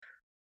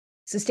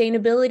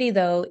Sustainability,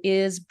 though,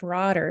 is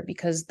broader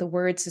because the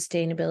word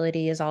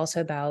sustainability is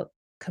also about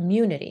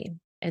community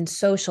and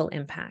social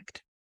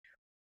impact.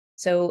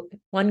 So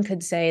one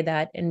could say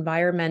that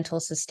environmental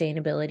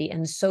sustainability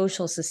and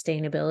social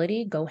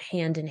sustainability go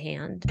hand in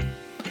hand.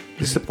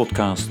 This is a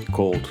podcast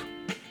called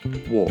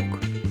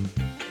Walk,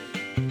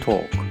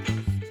 Talk,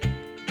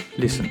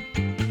 Listen.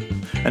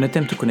 An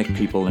attempt to connect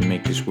people and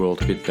make this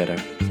world a bit better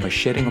by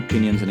sharing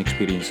opinions and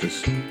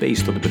experiences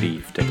based on the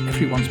belief that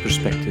everyone's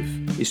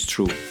perspective is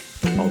true,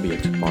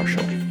 albeit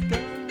partial.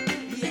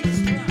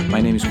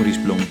 My name is Maurice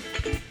Blom,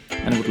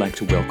 and I would like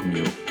to welcome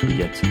you to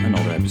yet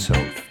another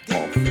episode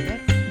of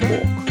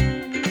Walk,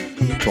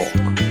 Talk,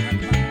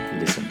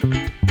 Listen.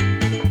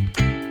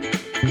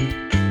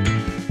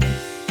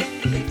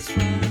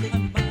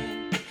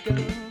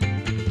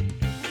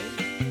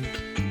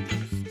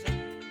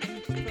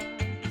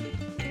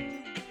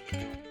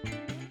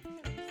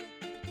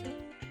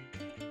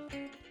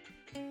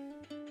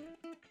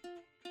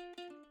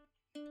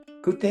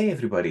 Good day,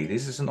 everybody.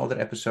 This is another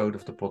episode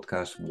of the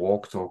podcast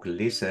Walk, Talk,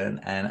 Listen.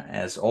 And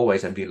as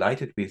always, I'm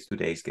delighted with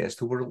today's guest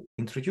who will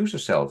introduce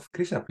herself.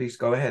 Chrissa, please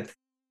go ahead.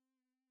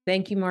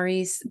 Thank you,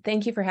 Maurice.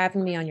 Thank you for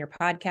having me on your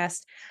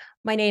podcast.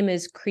 My name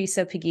is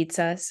Chrissa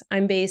Pagitsas.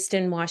 I'm based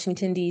in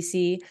Washington,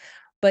 D.C.,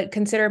 but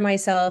consider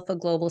myself a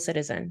global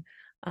citizen,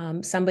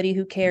 somebody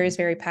who cares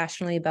very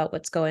passionately about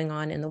what's going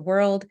on in the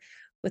world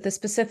with a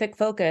specific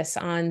focus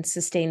on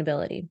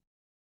sustainability.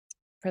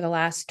 For the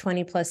last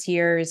 20 plus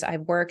years,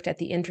 I've worked at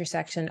the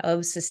intersection of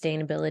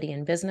sustainability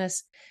and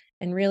business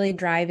and really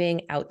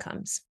driving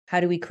outcomes. How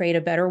do we create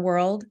a better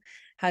world?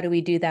 How do we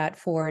do that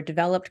for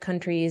developed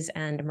countries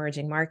and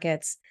emerging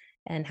markets?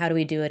 And how do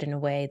we do it in a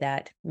way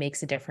that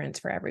makes a difference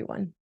for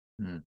everyone?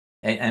 And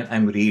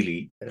I'm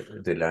really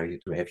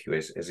delighted to have you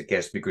as a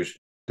guest, because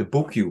the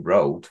book you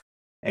wrote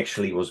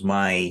actually is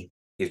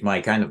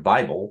my kind of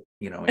Bible,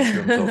 in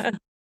terms of,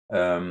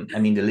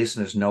 the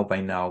listeners know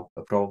by now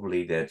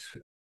probably that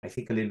I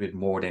think a little bit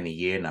more than a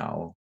year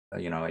now,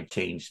 I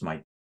changed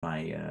my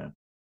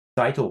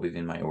title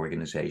within my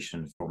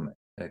organization from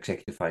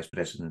Executive Vice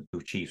President to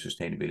Chief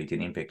Sustainability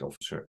and Impact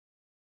Officer.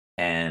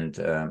 And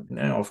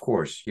of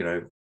course,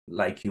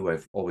 like you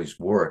have always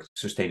worked,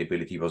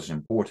 sustainability was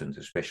important,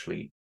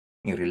 especially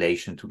in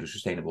relation to the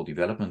Sustainable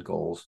Development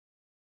Goals.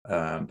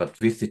 But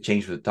with the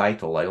change of the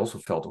title, I also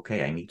felt,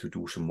 okay, I need to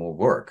do some more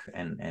work.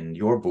 And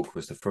your book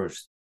was the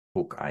first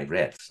book I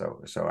read.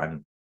 So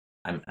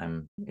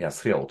I'm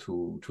thrilled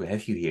to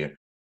have you here.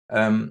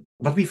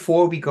 But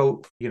before we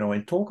go,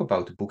 and talk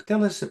about the book,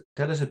 tell us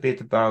a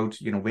bit about,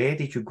 where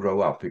did you grow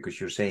up? Because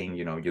you're saying,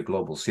 you're a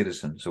global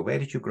citizen. So where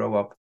did you grow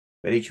up?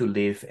 Where did you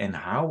live? And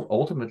how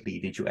ultimately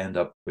did you end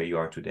up where you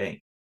are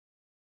today?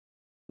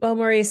 Well,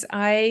 Maurice,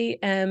 I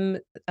am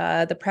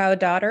the proud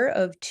daughter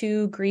of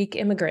two Greek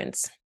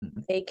immigrants.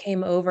 Mm-hmm. They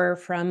came over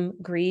from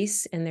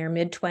Greece in their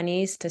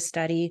mid-20s to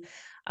study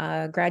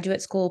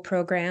graduate school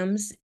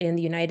programs in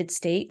the United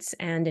States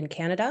and in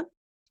Canada.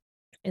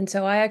 And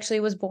so I actually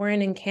was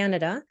born in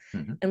Canada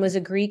and was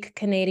a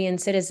Greek-Canadian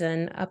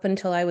citizen up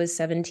until I was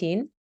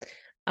 17.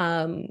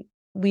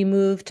 We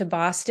moved to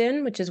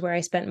Boston, which is where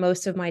I spent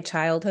most of my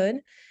childhood.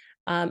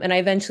 And I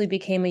eventually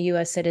became a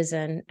U.S.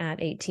 citizen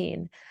at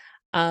 18.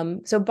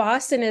 So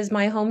Boston is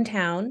my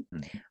hometown,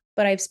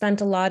 but I've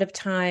spent a lot of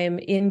time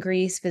in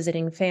Greece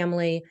visiting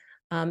family,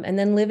 and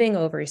then living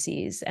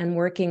overseas and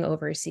working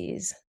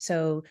overseas.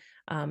 So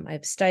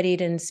I've studied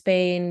in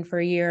Spain for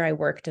a year. I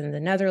worked in the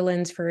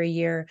Netherlands for a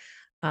year.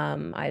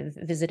 I've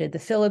visited the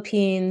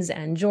Philippines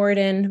and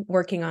Jordan,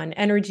 working on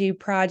energy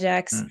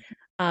projects,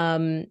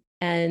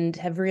 and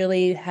have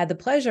really had the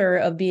pleasure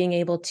of being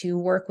able to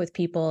work with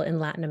people in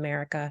Latin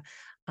America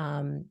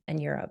and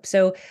Europe.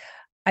 So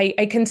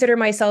I consider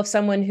myself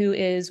someone who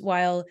is,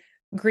 while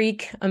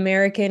Greek,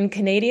 American,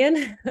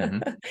 Canadian,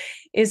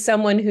 is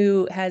someone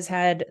who has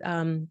had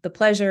the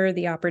pleasure,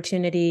 the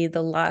opportunity,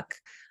 the luck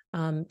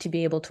to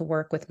be able to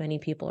work with many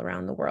people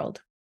around the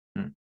world.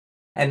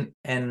 And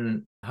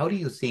how do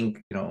you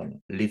think,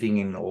 living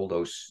in all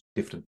those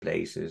different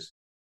places,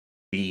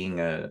 being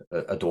a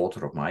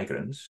daughter of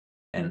migrants,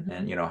 and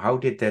how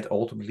did that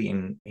ultimately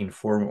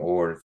inform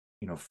or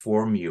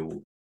form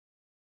you,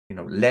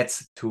 led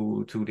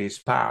to this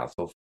path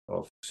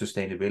of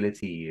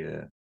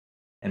sustainability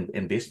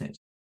and business?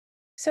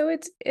 So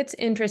it's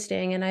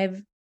interesting, and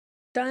I've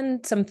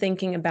done some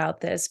thinking about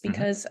this,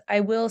 because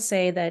I will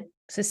say that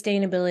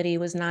sustainability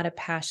was not a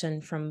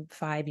passion from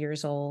 5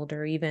 years old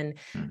or even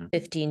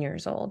 15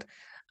 years old.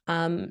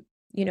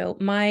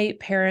 My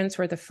parents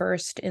were the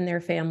first in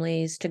their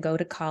families to go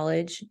to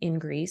college in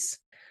Greece.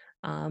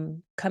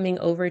 Coming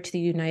over to the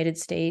United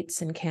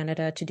States and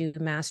Canada to do the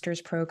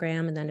master's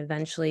program and then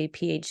eventually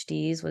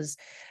PhDs was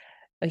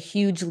a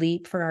huge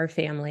leap for our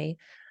family.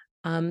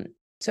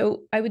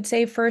 So I would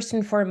say first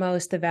and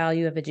foremost, the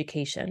value of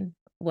education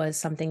was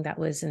something that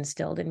was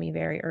instilled in me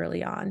very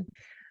early on.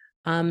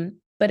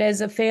 But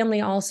as a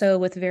family also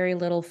with very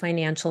little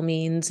financial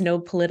means, no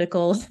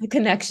political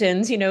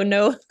connections,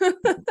 no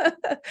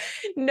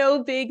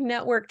no big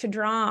network to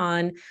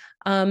draw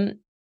on,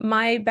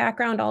 My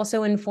background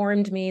also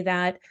informed me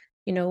that,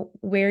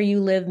 where you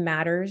live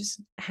matters,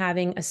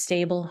 having a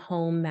stable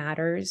home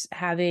matters,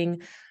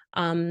 having,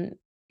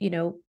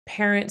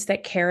 parents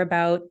that care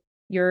about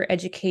your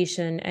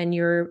education and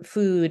your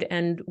food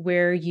and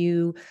where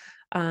you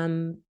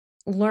um,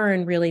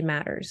 learn really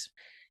matters.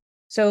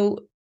 So,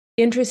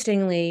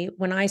 interestingly,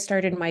 when I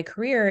started my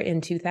career in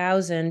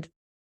 2000,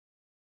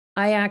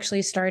 I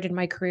actually started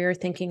my career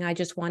thinking I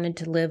just wanted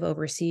to live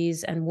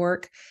overseas and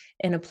work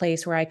in a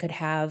place where I could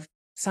have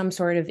some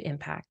sort of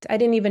impact. I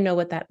didn't even know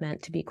what that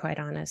meant, to be quite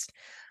honest.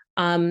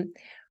 Um,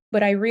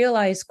 but I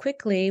realized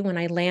quickly when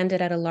I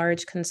landed at a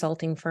large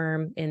consulting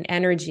firm in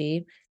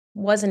energy,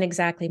 wasn't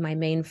exactly my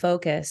main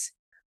focus,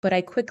 but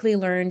I quickly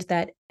learned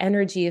that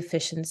energy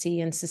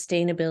efficiency and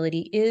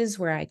sustainability is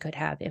where I could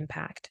have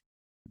impact.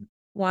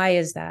 Why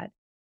is that?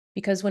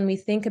 Because when we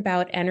think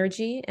about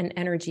energy and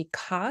energy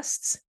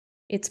costs,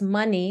 it's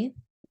money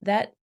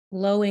that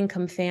low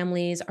income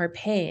families are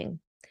paying,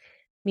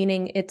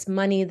 meaning it's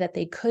money that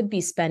they could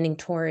be spending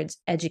towards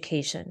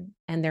education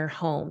and their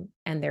home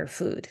and their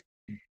food.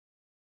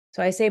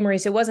 So I say,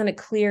 Maurice, it wasn't a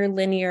clear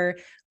linear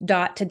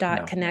dot to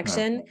dot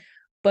connection,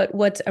 but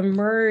what's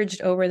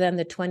emerged over then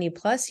the 20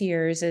 plus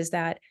years is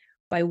that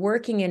by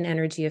working in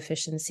energy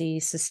efficiency,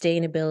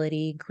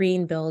 sustainability,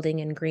 green building,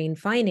 and green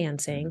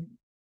financing,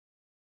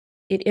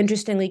 it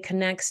interestingly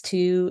connects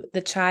to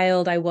the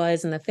child I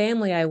was and the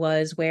family I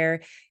was,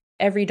 where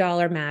every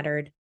dollar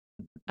mattered.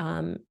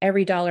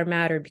 Every dollar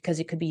mattered because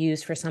it could be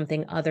used for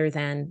something other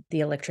than the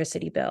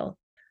electricity bill.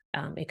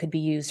 It could be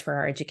used for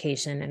our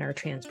education and our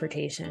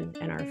transportation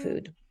and our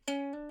food.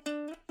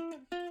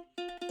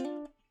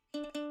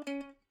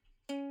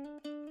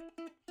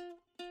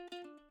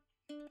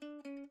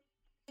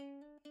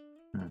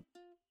 Mm.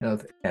 No,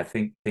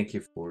 thank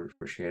you for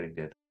sharing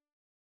that.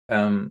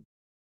 Um,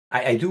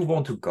 I do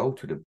want to go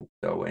to the book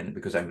though, and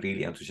because I'm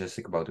really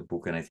enthusiastic about the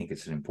book, and I think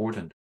it's an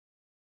important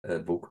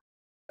book.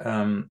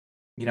 Um,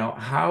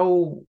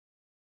 how,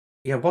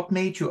 yeah, what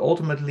made you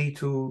ultimately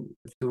to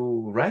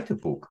write a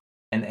book?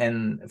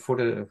 And for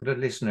the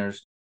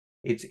listeners,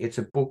 it's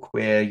a book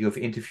where you've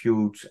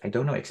interviewed, I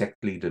don't know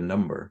exactly the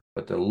number,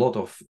 but a lot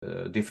of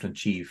different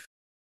chief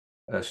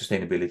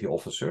sustainability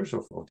officers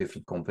of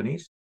different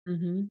companies,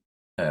 Mhm.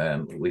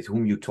 with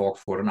whom you talked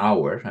for an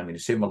hour. I mean, a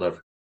similar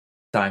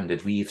time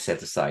that we've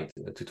set aside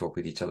to talk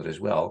with each other as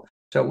well.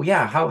 So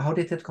yeah, how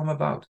did that come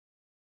about?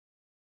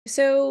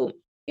 So,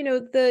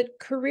 the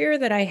career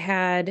that I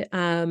had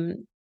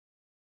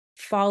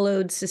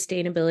followed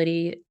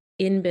sustainability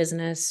in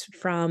business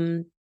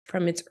from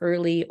its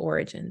early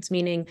origins,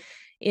 meaning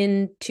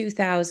in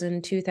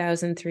 2000,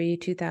 2003,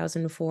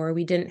 2004,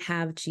 we didn't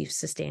have chief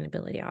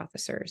sustainability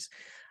officers.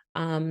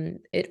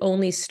 It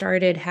only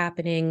started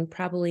happening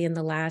probably in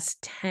the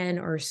last 10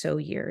 or so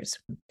years.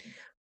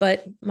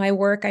 But my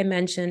work, I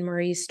mentioned,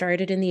 Marie,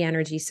 started in the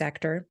energy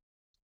sector,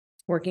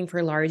 working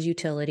for large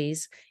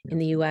utilities in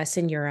the US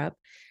and Europe.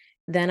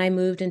 Then I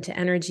moved into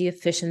energy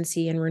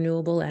efficiency and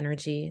renewable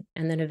energy,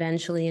 and then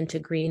eventually into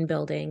green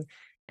building,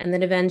 and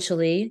then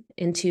eventually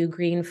into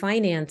green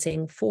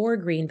financing for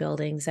green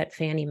buildings at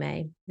Fannie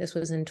Mae. This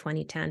was in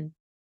 2010.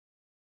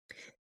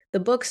 The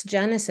book's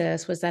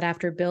genesis was that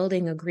after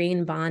building a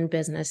green bond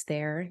business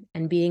there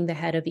and being the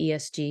head of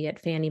ESG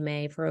at Fannie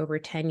Mae for over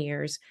 10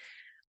 years,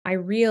 I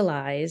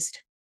realized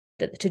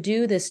that to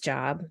do this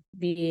job,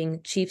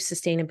 being chief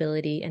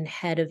sustainability and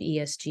head of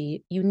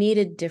ESG, you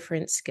needed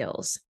different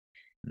skills.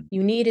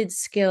 You needed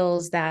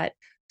skills that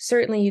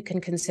certainly you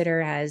can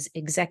consider as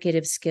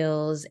executive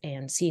skills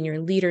and senior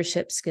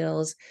leadership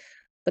skills,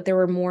 but there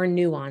were more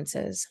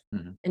nuances.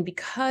 Mhm. And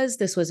because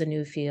this was a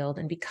new field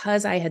and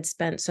because I had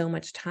spent so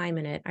much time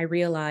in it, I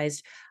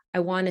realized I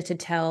wanted to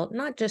tell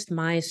not just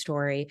my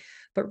story,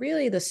 but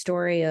really the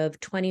story of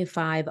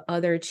 25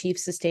 other chief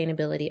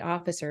sustainability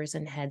officers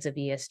and heads of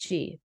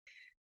ESG.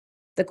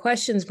 The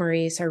questions,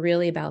 Maurice, are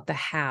really about the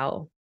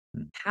how.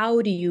 Mm.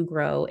 How do you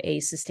grow a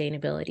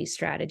sustainability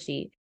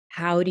strategy?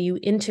 How do you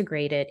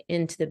integrate it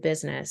into the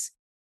business?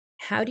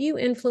 How do you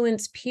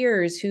influence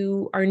peers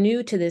who are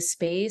new to this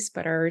space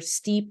but are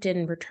steeped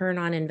in return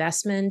on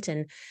investment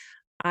and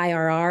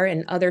IRR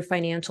and other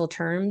financial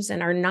terms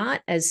and are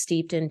not as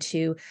steeped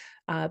into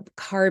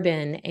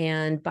carbon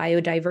and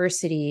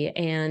biodiversity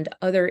and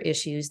other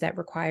issues that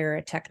require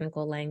a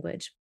technical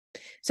language?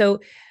 So,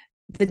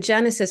 the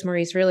genesis,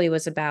 Maurice, really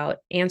was about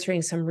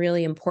answering some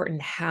really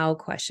important how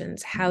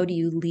questions. How do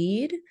you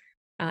lead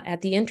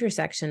at the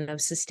intersection of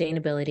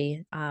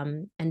sustainability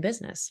and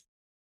business?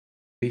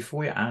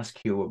 Before I ask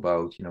you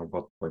about,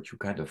 what you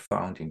kind of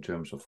found in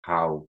terms of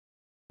how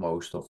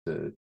most of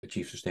the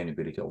chief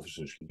sustainability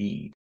officers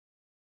lead,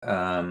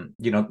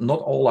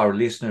 not all our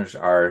listeners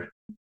are,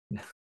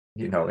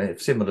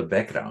 have similar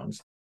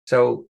backgrounds.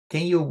 So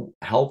can you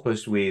help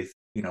us with,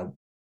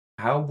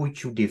 how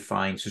would you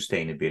define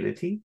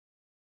sustainability,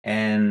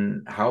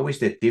 and how is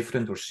that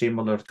different or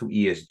similar to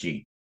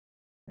ESG?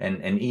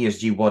 And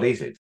ESG, what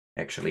is it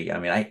actually? I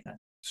mean,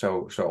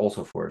 so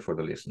also for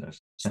the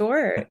listeners.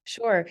 Sure,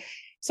 sure.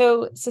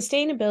 So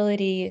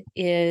sustainability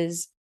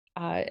is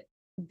uh,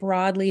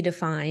 broadly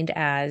defined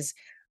as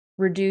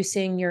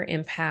reducing your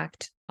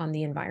impact on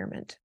the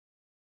environment.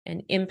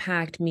 And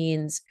impact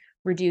means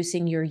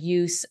reducing your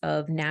use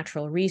of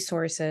natural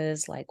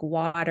resources like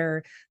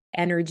water,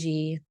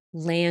 energy,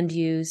 land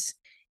use.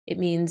 It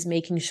means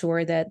making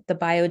sure that the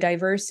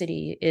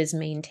biodiversity is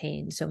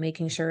maintained. So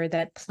making sure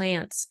that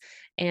plants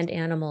and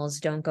animals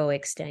don't go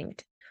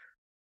extinct.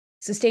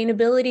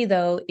 Sustainability,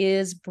 though,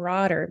 is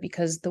broader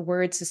because the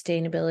word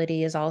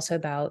sustainability is also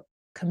about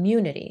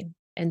community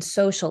and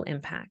social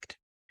impact.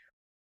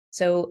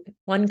 So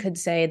one could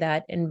say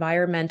that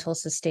environmental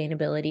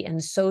sustainability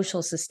and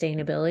social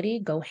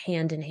sustainability go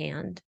hand in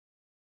hand.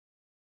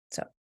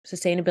 So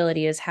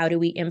sustainability is how do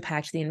we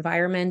impact the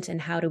environment and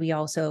how do we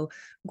also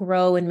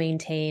grow and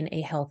maintain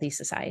a healthy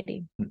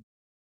society?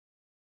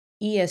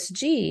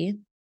 ESG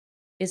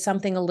is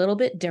something a little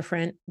bit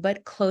different,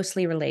 but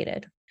closely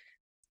related.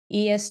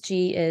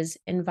 ESG is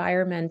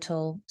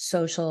environmental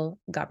social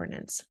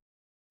governance,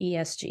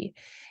 ESG.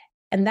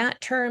 And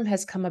that term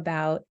has come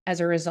about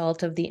as a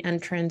result of the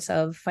entrance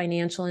of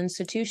financial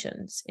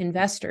institutions,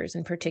 investors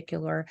in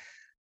particular,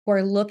 who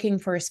are looking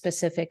for a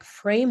specific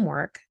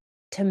framework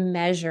to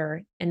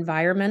measure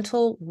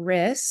environmental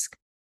risk,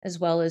 as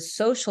well as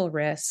social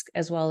risk,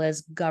 as well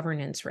as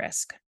governance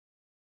risk.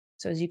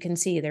 So as you can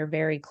see, they're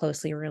very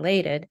closely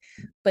related,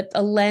 but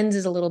a lens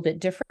is a little bit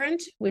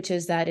different, which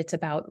is that it's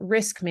about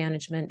risk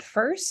management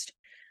first.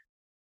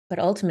 But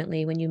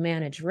ultimately, when you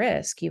manage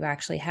risk, you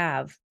actually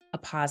have a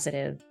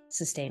positive,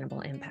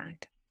 sustainable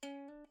impact.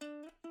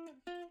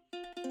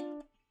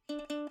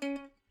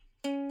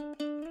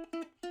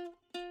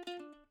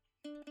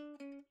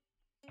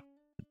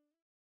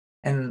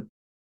 And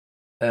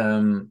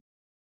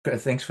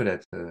thanks for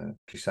that,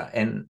 Chrissa.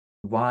 And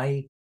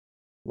why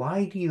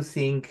do you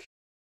think?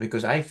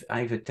 Because I've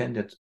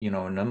attended a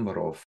number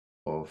of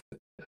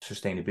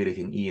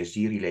sustainability and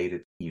ESG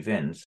related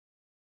events,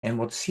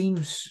 and it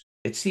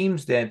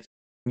seems that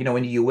in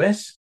the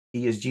US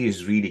ESG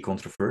is really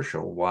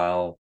controversial,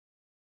 while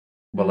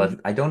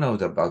I don't know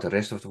about the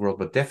rest of the world,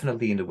 but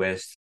definitely in the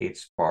West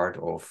it's part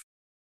of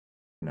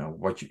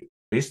what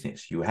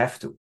business you have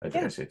to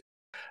address it.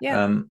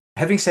 Yeah.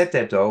 Having said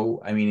that,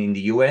 though, I mean, in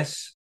the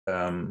US,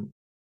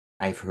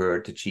 I've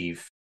heard the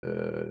chief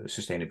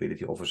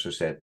sustainability officer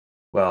said,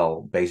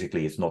 well,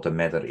 basically, it's not a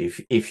matter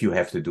if you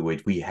have to do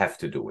it, we have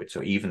to do it.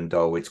 So even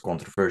though it's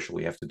controversial,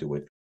 we have to do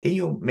it. Can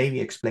you maybe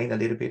explain a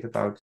little bit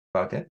about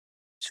that?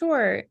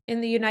 Sure.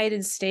 In the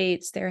United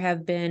States, there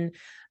have been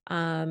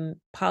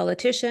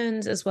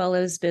politicians as well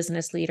as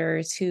business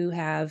leaders who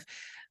have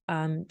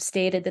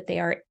stated that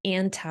they are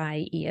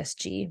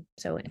anti-ESG,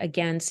 so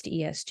against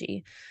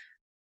ESG.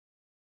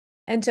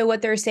 And so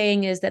what they're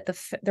saying is that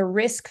the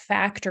risk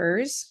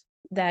factors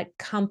that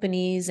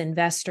companies,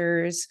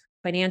 investors,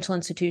 financial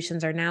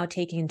institutions are now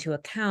taking into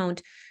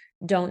account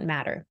don't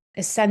matter.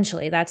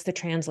 Essentially, that's the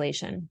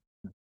translation.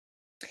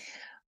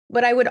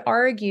 But I would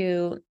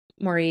argue,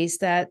 Maurice,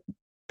 that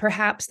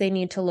perhaps they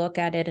need to look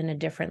at it in a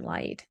different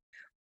light.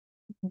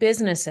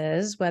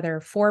 Businesses, whether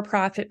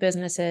for-profit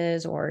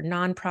businesses or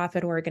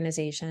nonprofit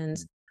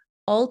organizations,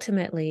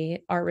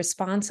 ultimately are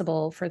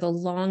responsible for the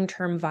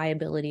long-term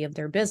viability of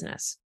their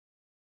business.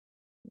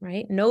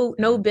 Right?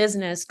 No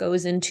business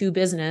goes into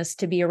business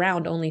to be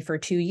around only for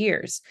 2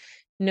 years.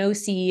 No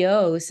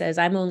CEO says,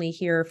 I'm only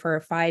here for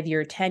a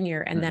 5-year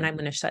tenure and then I'm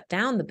going to shut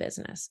down the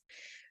business.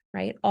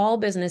 Right? All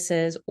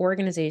businesses,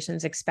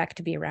 organizations expect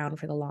to be around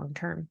for the long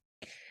term.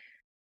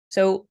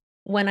 So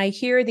when I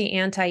hear the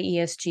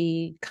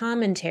anti-ESG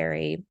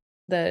commentary,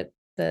 the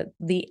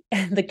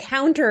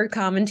counter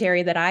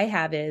commentary that I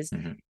have is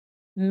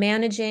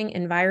managing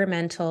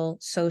environmental,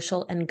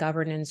 social, and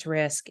governance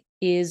risk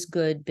is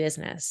good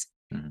business.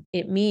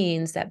 It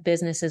means that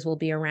businesses will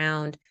be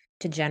around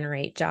to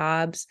generate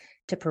jobs,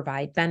 to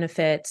provide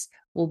benefits,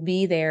 will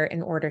be there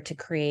in order to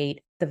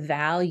create the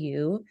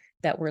value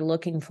that we're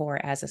looking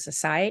for as a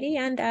society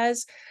and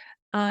as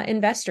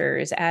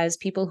investors, as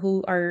people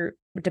who are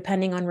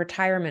depending on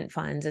retirement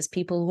funds, as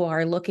people who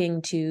are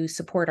looking to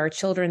support our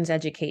children's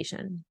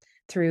education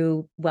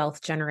through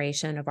wealth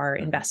generation of our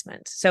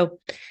investments. So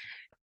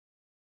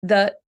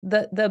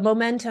the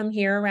momentum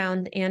here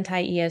around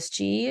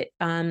anti-ESG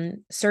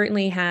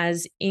certainly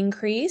has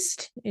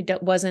increased.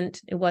 It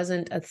wasn't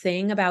a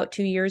thing about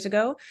 2 years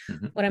ago.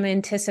 What I'm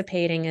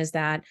anticipating is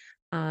that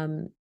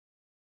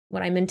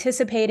what I'm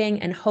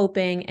anticipating and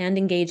hoping and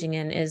engaging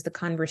in is the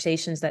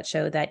conversations that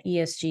show that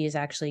ESG is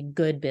actually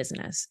good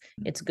business.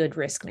 It's good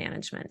risk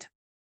management.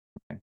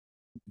 Okay.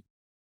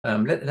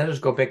 Let us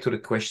go back to the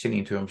question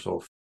in terms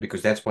of,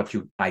 because that's what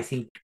I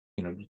think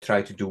you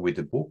try to do with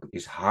the book,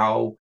 is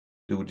how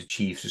do the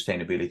chief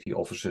sustainability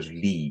officers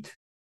lead,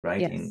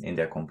 right, Yes. in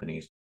their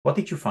companies? What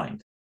did you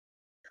find?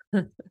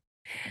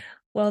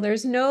 Well,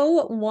 there's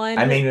no one.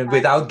 I mean,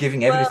 without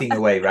giving everything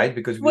away, right?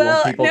 Because we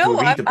want people to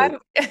read the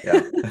book.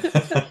 Yeah.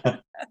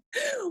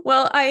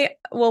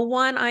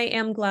 One, I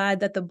am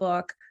glad that the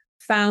book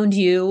found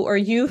you, or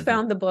you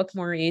found the book,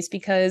 Maurice,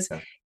 because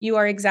you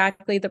are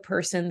exactly the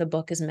person the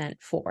book is meant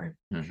for.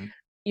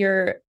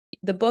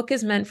 The book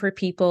is meant for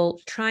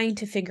people trying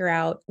to figure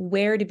out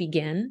where to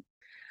begin,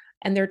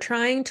 and they're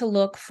trying to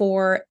look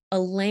for a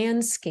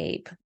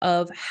landscape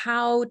of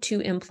how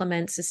to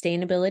implement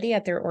sustainability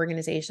at their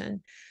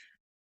organization.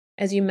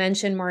 As you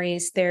mentioned,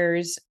 Maurice,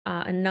 there's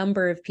a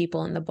number of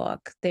people in the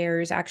book.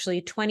 There's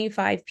actually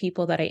 25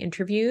 people that I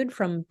interviewed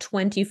from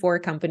 24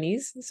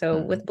 companies. So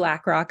with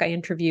BlackRock, I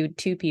interviewed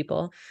 2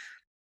 people.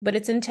 But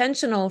it's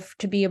intentional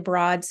to be a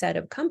broad set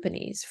of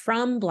companies,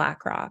 from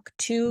BlackRock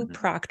to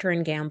Procter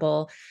and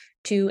Gamble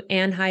to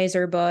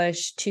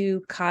Anheuser-Busch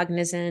to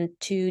Cognizant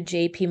to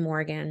JP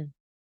Morgan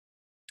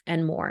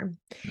and more.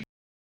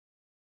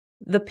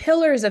 The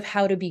pillars of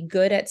how to be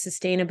good at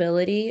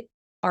sustainability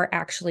are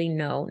actually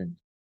known,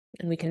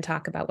 and we can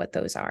talk about what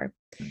those are.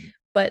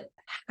 But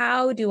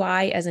how do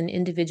I, as an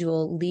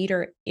individual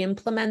leader,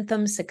 implement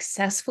them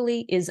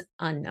successfully is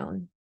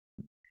unknown.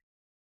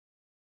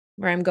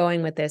 Where I'm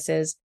going with this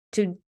is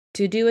to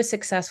do a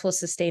successful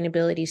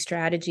sustainability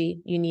strategy,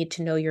 you need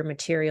to know your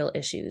material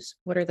issues.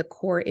 What are the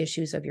core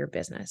issues of your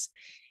business?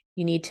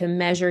 You need to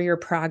measure your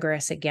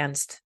progress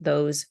against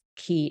those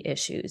key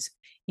issues.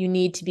 You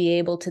need to be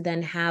able to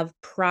then have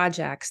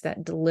projects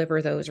that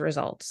deliver those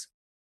results.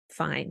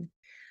 Fine.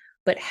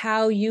 But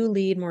how you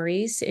lead,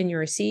 Maurice, in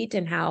your seat,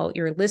 and how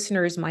your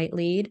listeners might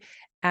lead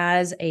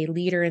as a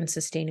leader in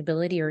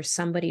sustainability or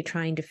somebody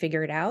trying to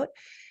figure it out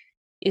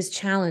is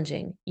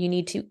challenging. You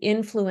need to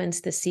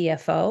influence the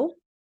CFO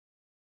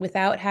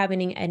without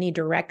having any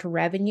direct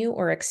revenue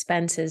or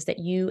expenses that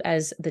you,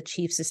 as the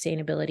chief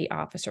sustainability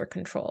officer,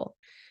 control.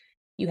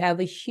 You have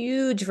a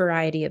huge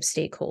variety of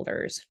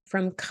stakeholders,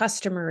 from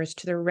customers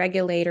to the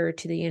regulator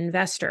to the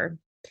investor.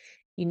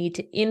 You need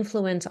to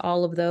influence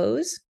all of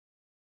those,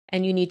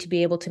 and you need to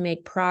be able to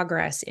make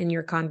progress in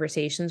your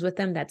conversations with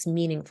them that's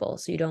meaningful,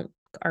 so you don't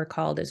are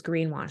called as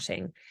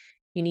greenwashing.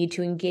 You need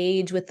to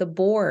engage with the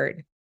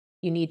board.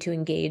 You need to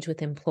engage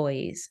with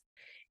employees.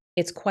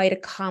 It's quite a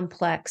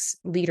complex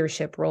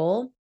leadership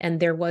role, and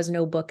there was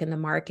no book in the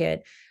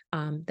market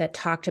that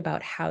talked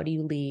about how do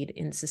you lead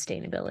in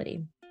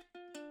sustainability.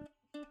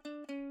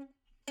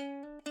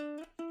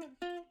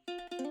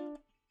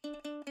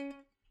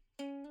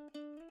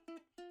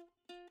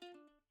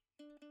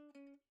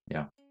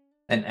 Yeah.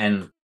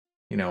 And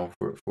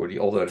for the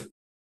other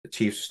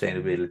chief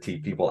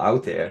sustainability people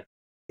out there,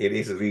 it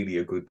is really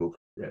a good book.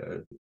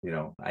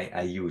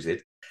 I use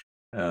it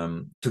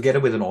together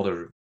with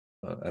another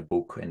a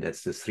book, and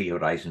that's the Three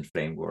Horizon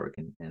Framework,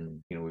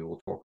 and we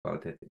will talk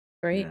about it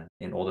Great.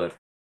 in other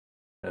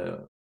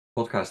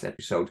podcast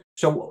episodes.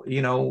 So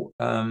you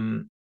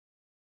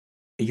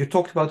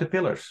talked about the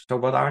pillars. So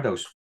what are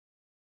those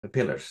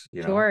pillars?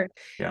 Sure.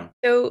 Yeah.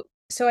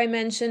 So I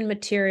mentioned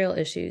material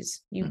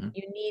issues. You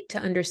need to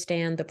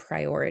understand the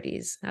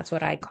priorities. That's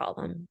what I call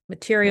them.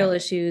 Material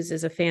issues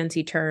is a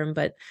fancy term,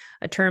 but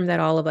a term that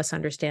all of us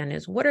understand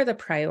is, what are the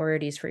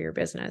priorities for your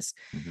business?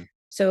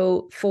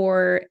 So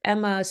for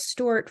Emma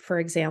Stewart, for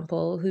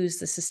example, who's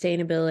the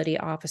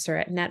sustainability officer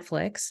at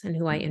Netflix and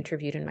who I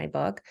interviewed in my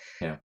book,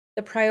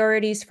 the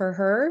priorities for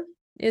her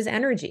is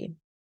energy.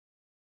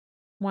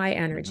 Why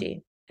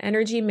energy?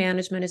 Energy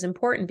management is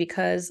important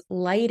because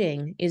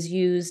lighting is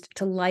used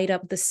to light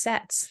up the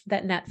sets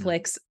that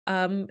Netflix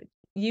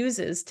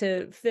uses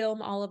to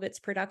film all of its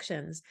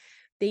productions.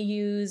 They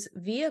use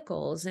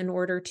vehicles in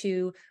order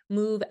to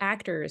move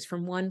actors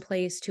from one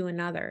place to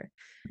another.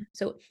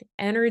 So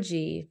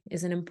energy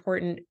is an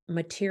important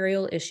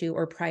material issue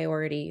or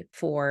priority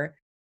for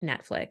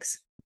Netflix.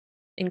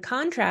 In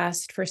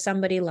contrast, for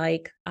somebody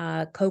like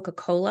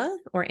Coca-Cola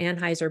or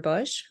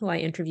Anheuser-Busch, who I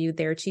interviewed,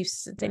 their chief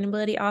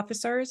sustainability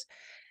officers,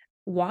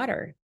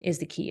 water is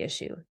the key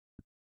issue,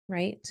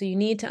 right? So you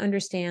need to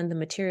understand the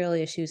material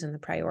issues and the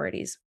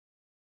priorities.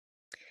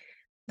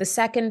 The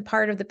second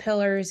part of the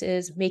pillars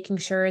is making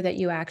sure that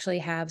you actually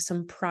have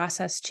some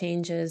process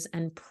changes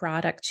and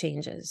product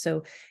changes.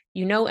 So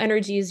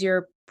energy is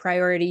your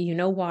priority,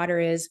 water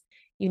is.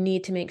 You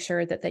need to make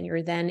sure that then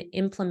you're then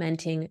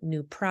implementing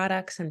new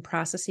products and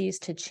processes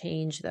to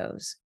change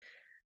those.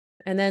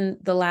 And then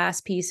the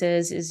last piece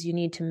is you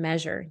need to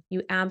measure.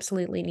 You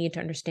absolutely need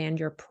to understand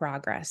your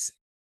progress.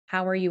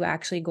 How are you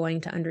actually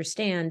going to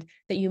understand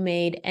that you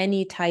made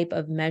any type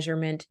of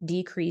measurement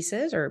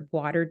decreases or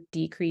water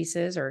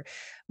decreases or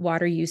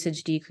water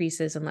usage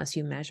decreases unless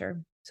you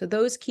measure? So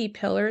those key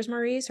pillars,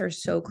 Maurice, are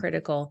so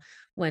critical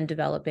when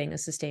developing a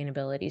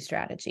sustainability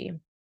strategy.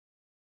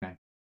 Okay.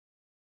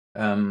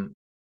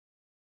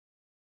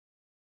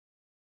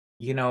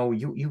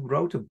 You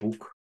wrote a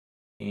book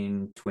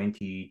in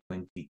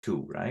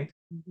 2022, right?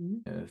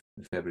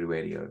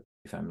 February,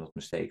 if I'm not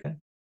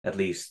mistaken. At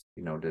least,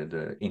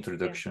 the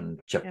introduction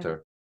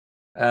chapter.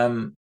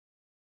 And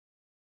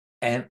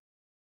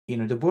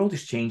the world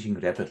is changing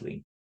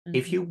rapidly.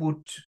 If you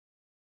would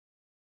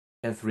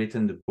have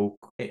written the book,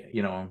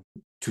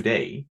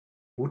 today,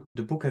 would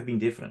the book have been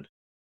different?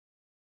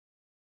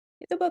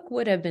 The book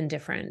would have been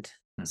different.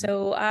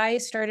 So I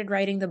started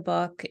writing the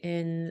book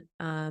in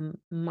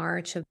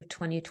March of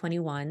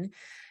 2021.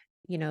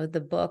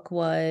 The book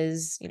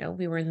was,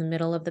 we were in the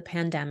middle of the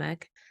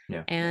pandemic,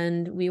 Yeah.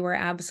 and we were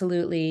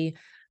absolutely,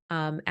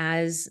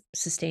 as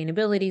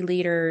sustainability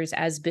leaders,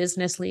 as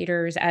business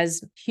leaders,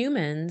 as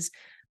humans,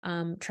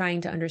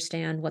 trying to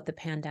understand what the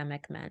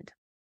pandemic meant.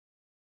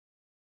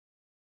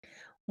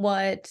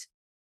 What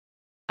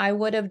I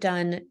would have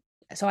done,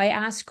 so I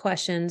asked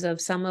questions of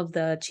some of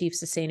the chief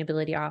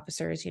sustainability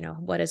officers,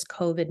 what has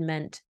COVID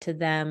meant to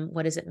them?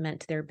 What has it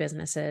meant to their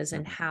businesses?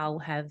 And Mhm.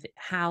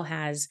 how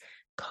has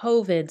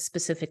COVID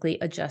specifically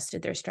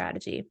adjusted their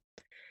strategy?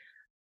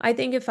 I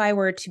think if I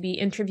were to be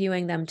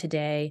interviewing them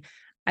today,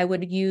 I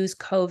would use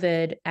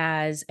COVID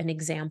as an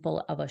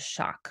example of a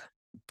shock,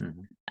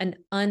 Mhm. an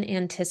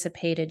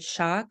unanticipated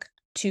shock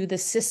to the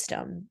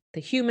system, the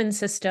human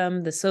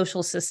system, the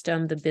social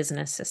system, the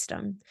business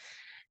system.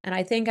 And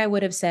I think I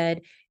would have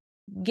said,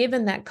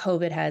 given that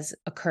COVID has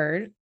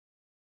occurred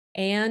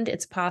and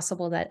it's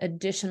possible that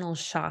additional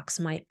shocks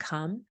might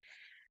come,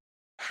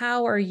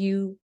 how are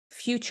you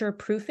future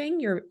proofing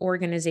your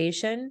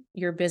organization,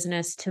 your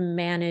business to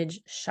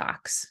manage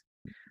shocks?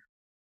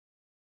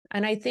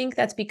 And I think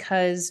that's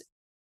because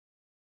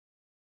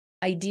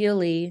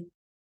ideally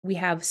we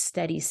have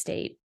steady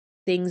state.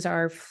 Things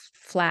are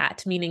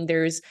flat, meaning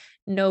there's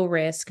no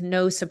risk,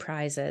 no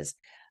surprises.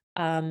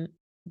 Um,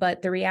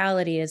 but the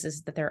reality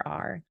is that there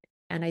are.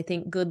 And I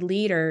think good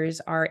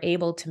leaders are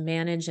able to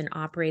manage and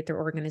operate their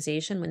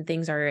organization when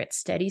things are at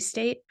steady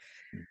state,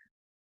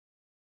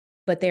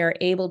 but they are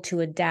able to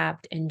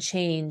adapt and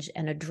change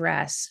and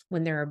address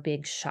when there are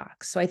big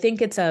shocks. So I think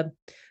the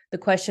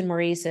question,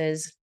 Maurice,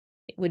 is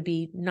it would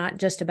be not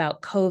just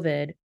about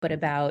COVID, but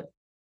about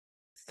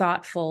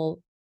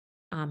thoughtful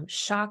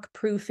shock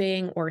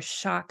proofing or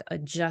shock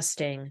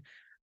adjusting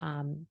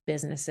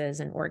businesses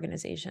and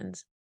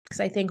organizations. Because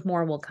I think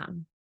more will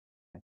come.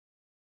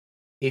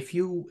 If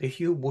you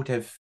would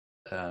have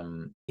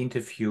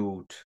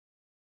interviewed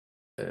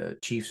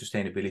chief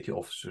sustainability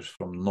officers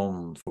from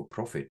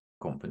non-for-profit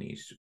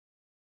companies,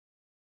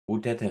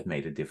 would that have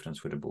made a difference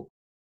for the book?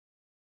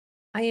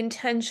 I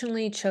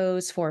intentionally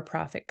chose for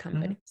profit Mhm.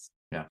 companies.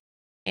 Yeah.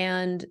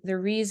 And the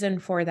reason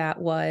for that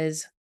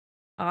was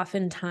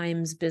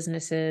oftentimes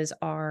businesses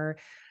are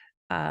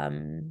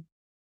um,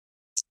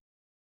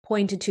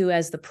 pointed to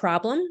as the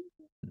problem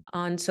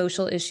on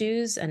social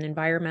issues and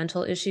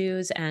environmental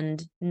issues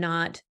and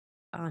not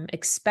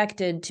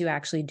expected to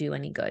actually do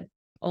any good,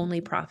 only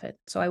profit.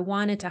 So I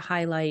wanted to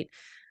highlight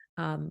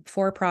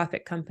for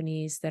profit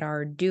companies that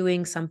are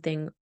doing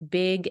something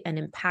big and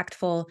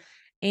impactful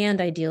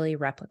and ideally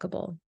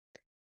replicable.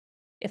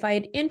 If I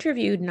had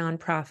interviewed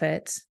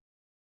nonprofits,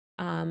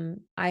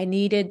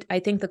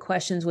 I think the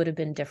questions would have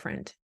been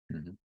different.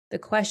 Mhm. The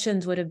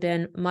questions would have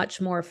been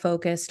much more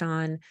focused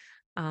on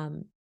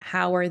um,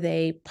 how are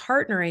they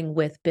partnering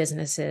with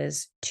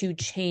businesses to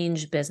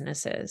change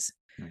businesses.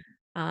 Mhm.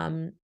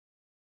 Um,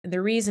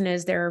 the reason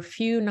is there are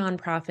few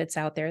nonprofits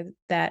out there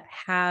that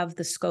have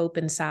the scope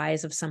and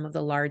size of some of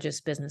the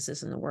largest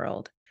businesses in the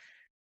world.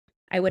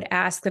 I would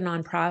ask the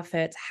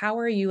nonprofits, how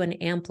are you an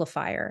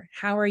amplifier?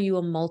 How are you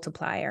a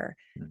multiplier?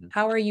 Mhm.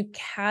 How are you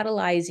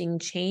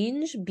catalyzing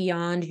change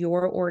beyond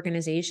your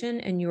organization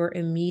and your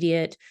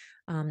immediate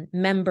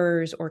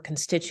members or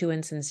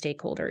constituents and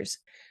stakeholders?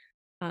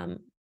 Um,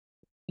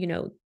 you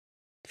know,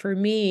 for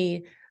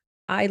me,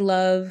 I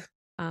love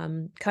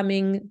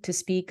coming to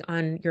speak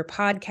on your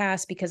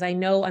podcast because I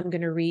know I'm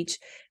going to reach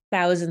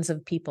thousands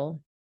of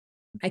people.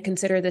 I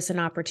consider this an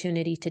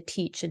opportunity to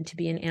teach and to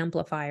be an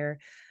amplifier.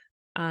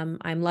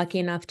 I'm lucky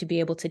enough to be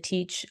able to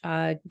teach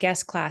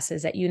guest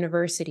classes at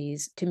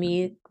universities. To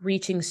me,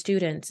 reaching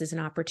students is an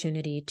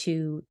opportunity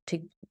to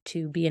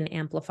be an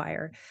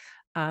amplifier.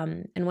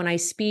 And when I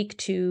speak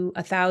to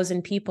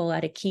 1,000 people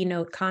at a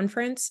keynote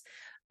conference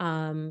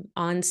on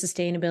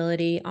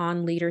sustainability,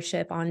 on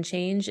leadership, on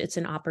change, it's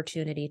an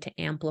opportunity to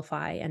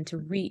amplify and to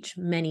reach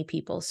many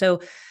people.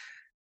 So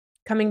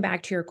coming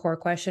back to your core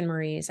question,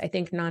 Maurice, I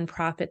think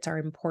nonprofits are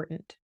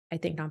important. I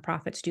think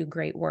nonprofits do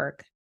great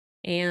work.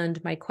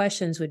 And my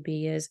questions would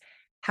be is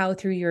how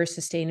through your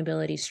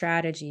sustainability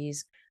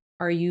strategies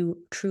are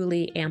you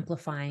truly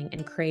amplifying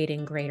and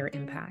creating greater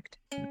impact?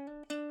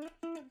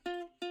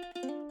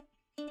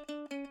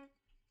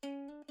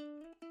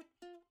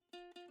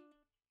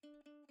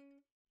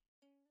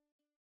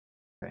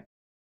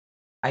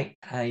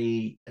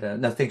 Okay.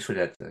 No, thanks for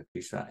that,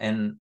 Chrissa.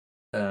 And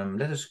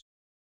let us.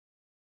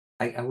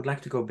 I would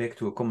like to go back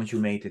to a comment you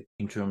made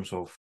in terms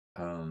of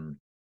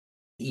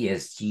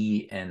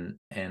ESG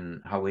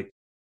and how it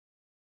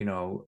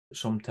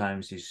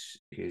sometimes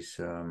is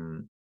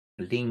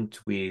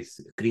linked with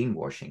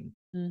greenwashing.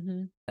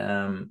 Hmm.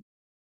 Um,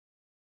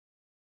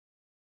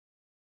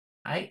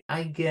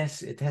 I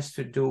guess it has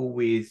to do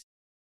with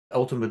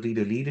ultimately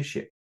the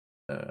leadership,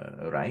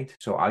 right?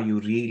 So are you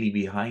really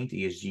behind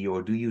ESG,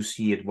 or do you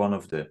see it one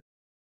of the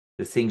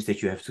things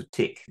that you have to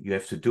tick, you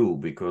have to do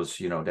because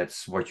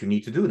that's what you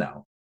need to do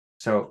now.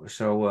 So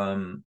so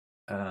um,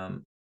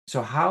 um,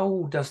 so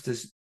how does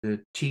the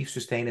chief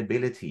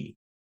sustainability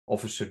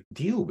officer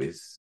deal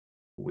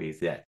with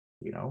that?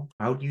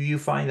 How do you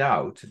find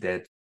out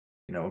that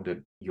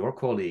your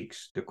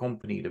colleagues, the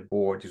company, the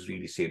board is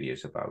really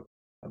serious about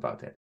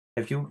that.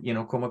 Have you,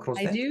 come across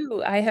I that?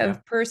 do. I Yeah.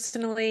 have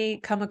personally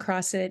come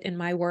across it in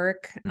my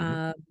work,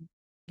 Hmm.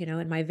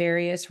 in my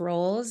various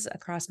roles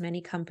across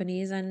many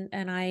companies, and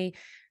I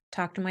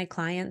talk to my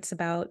clients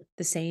about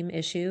the same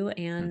issue,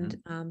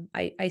 and Hmm.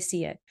 I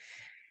see it.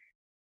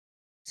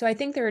 So I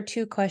think there are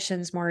two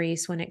questions,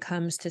 Maurice, when it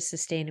comes to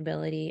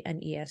sustainability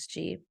and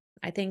ESG.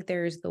 I think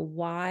there's the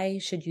why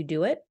should you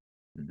do it,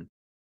 Hmm.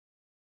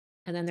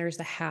 and then there's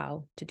the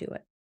how to do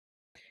it.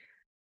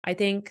 I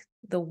think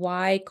the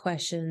why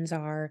questions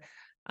are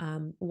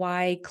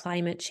why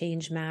climate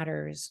change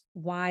matters,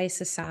 why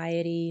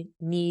society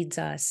needs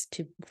us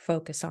to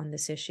focus on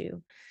this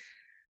issue.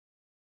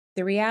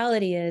 The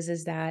reality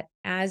is that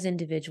as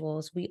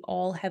individuals, we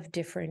all have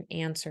different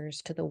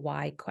answers to the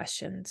why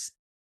questions.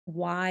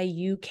 Why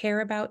you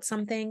care about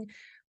something,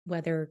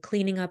 whether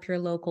cleaning up your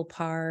local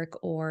park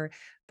or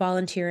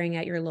volunteering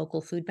at your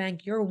local food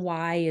bank, your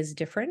why is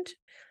different.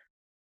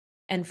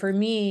 And for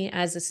me,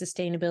 as a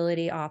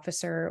sustainability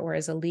officer or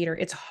as a leader,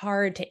 it's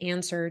hard to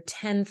answer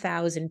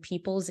 10,000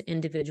 people's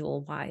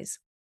individual whys.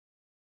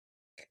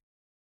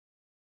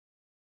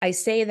 I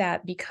say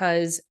that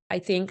because I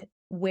think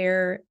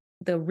where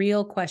the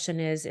real question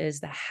is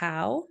the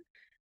how.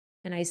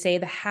 And I say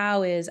the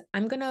how is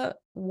I'm going to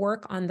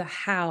work on the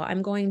how.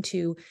 I'm going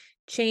to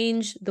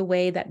change the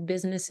way that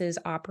businesses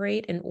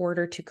operate in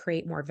order to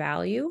create more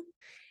value,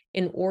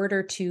 in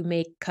order to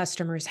make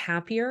customers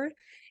happier,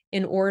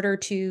 in order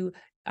to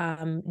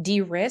de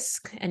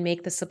risk and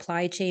make the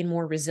supply chain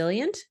more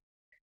resilient.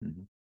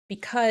 Hmm.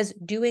 Because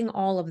doing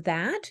all of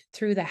that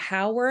through the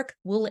how work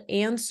will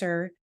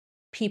answer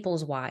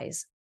people's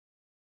whys.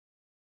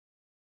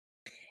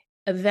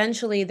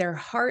 Eventually, their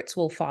hearts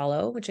will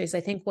follow, which is, I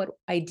think, what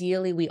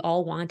ideally we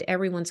all want.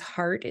 Everyone's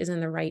heart is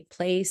in the right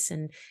place,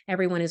 and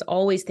everyone is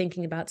always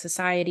thinking about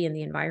society and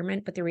the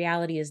environment. But the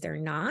reality is, they're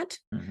not.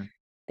 Hmm.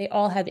 They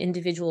all have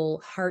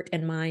individual heart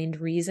and mind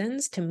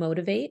reasons to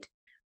motivate.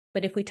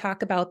 But if we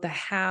talk about the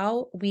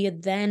how, we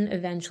then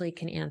eventually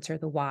can answer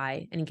the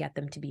why and get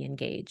them to be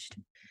engaged.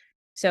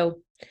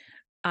 So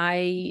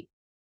I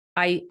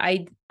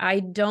I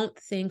don't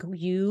think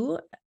you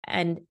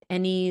and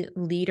any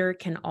leader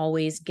can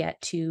always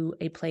get to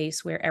a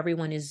place where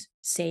everyone is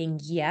saying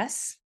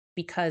yes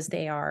because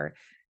they are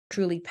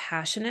truly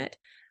passionate.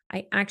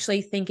 I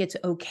actually think it's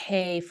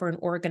okay for an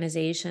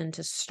organization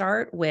to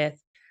start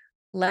with,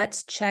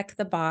 let's check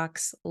the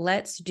box,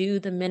 let's do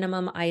the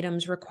minimum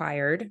items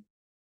required,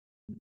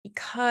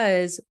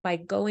 because by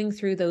going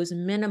through those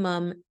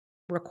minimum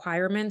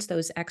requirements,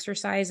 those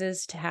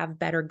exercises to have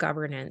better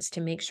governance, to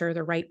make sure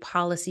the right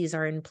policies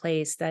are in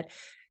place, that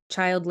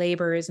child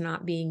labor is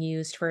not being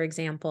used, for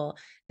example,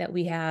 that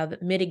we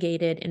have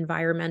mitigated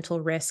environmental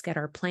risk at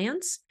our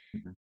plants,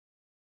 Hmm.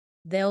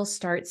 they'll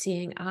start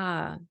seeing,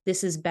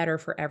 this is better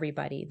for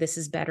everybody. This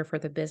is better for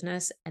the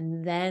business.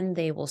 And then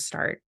they will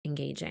start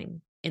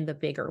engaging in the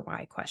bigger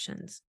why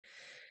questions.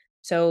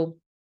 So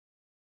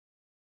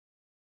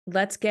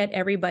let's get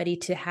everybody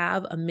to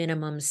have a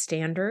minimum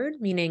standard,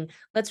 meaning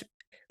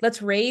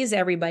let's raise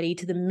everybody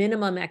to the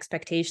minimum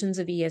expectations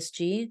of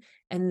ESG,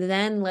 and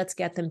then let's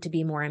get them to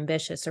be more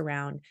ambitious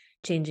around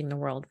changing the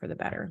world for the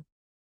better.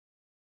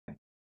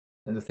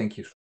 And thank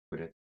you for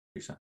that,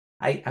 Lisa.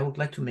 I would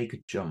like to make a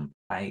jump.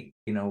 My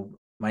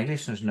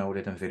listeners know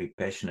that I'm very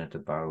passionate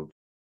about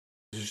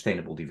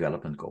sustainable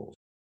development goals.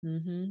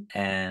 Mhm.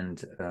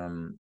 And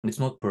it's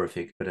not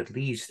perfect, but at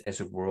least as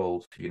a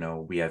world,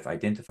 we have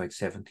identified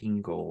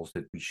 17 goals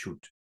that we should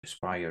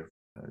aspire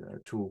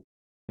to,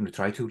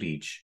 try to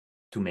reach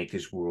to make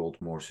this world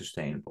more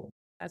sustainable.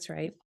 That's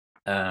right.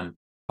 Um,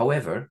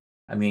 However,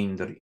 I mean,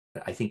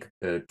 I think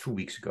 2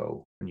 weeks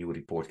ago, a new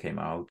report came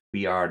out.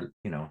 We are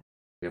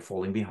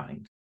falling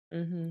behind.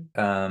 Mhm.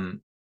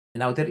 Um,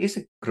 Now, there is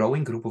a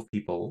growing group of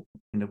people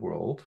in the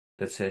world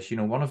that says,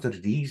 one of the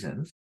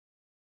reasons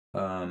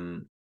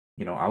um,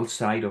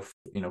 outside of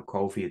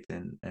COVID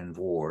and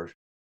war.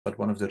 But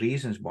one of the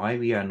reasons why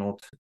we are not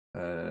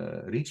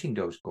reaching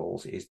those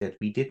goals is that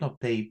we did not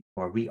pay,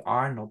 or we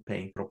are not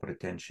paying proper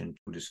attention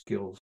to the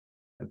skills,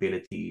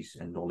 abilities,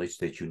 and knowledge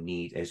that you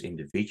need as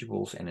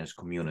individuals and as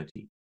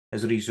community.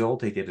 As a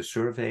result, they did a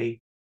survey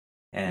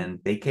and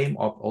they came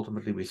up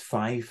ultimately with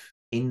 5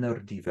 inner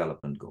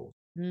development goals.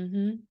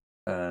 Mhm.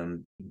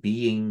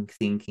 Being,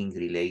 thinking,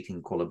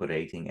 relating,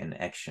 collaborating, and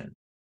action.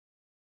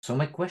 So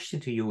my question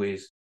to you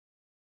is,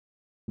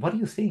 what do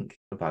you think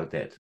about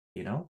that?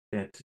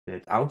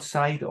 That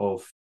outside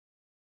of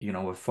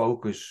a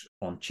focus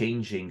on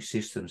changing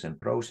systems and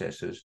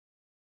processes,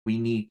 we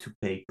need to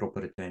pay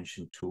proper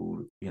attention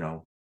to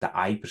the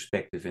I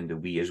perspective and the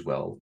we as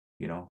well.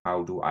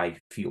 How do I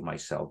feel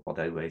myself? What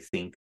do I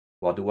think?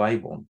 What do I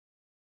want?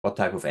 What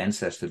type of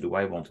ancestor do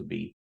I want to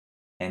be?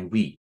 And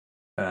we.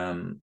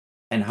 Um,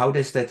 and how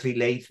does that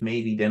relate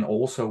maybe then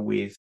also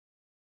with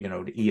the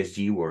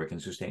ESG work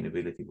and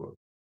sustainability work?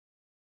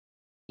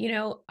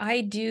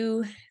 I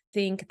do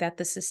think that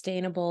the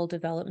sustainable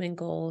development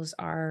goals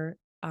are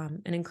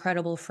an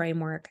incredible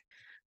framework.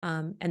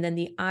 And then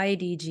the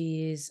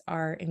IDGs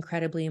are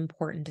incredibly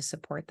important to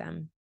support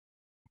them.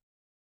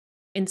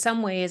 In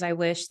some ways, I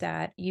wish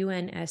that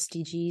UN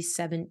SDG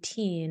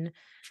 17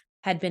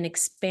 had been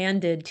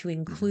expanded to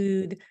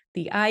include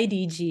the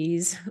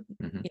IDGs,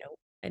 Mhm.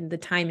 and the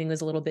timing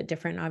was a little bit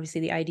different. Obviously,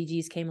 the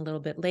IDGs came a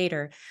little bit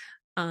later,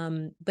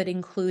 but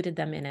included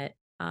them in it.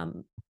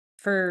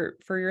 For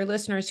your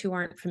listeners who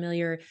aren't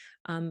familiar,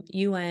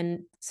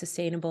 UN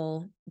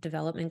Sustainable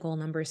Development Goal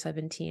number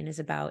 17 is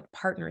about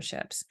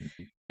partnerships,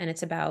 Mhm. and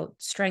it's about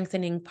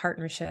strengthening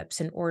partnerships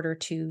in order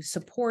to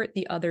support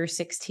the other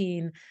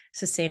 16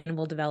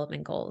 Sustainable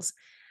Development Goals.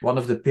 One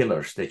of the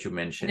pillars that you And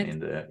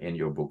mentioned it's in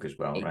your book as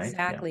well, right? Yeah.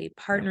 exactly, Yeah.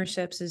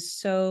 partnerships is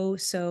so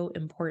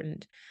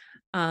important.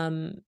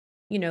 Um,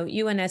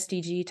 UN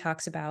SDG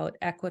talks about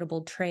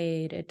equitable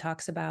trade. It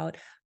talks about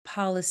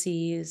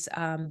policies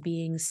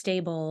being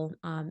stable,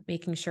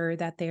 making sure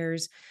that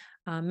there's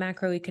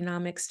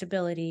macroeconomic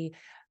stability,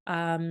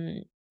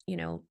 um, you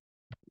know,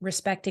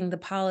 respecting the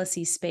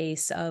policy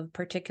space of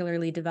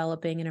particularly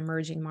developing and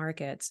emerging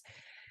markets.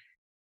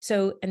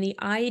 So, and the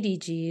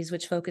IDGs,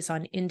 which focus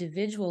on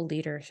individual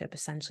leadership,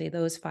 essentially,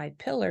 those 5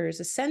 pillars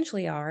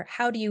essentially are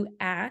how do you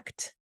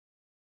act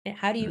and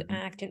how do you Mhm.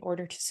 act in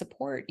order to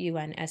support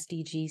UN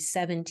SDG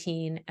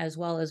 17 as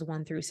well as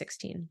 1 through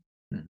 16?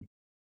 Mhm.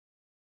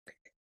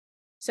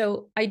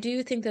 So I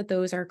do think that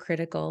those are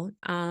critical.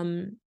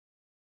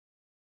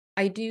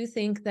 I do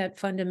think that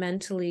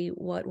fundamentally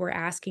what we're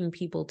asking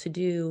people to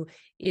do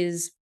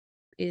is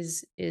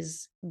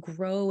is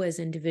grow as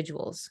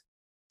individuals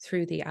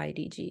through the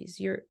IDGs.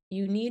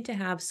 You need to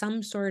have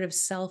some sort of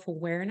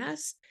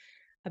self-awareness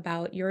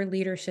about your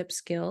leadership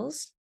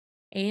skills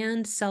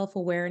and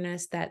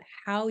self-awareness that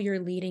how you're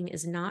leading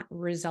is not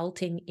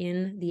resulting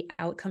in the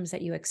outcomes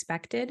that you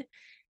expected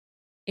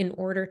in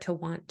order to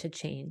want to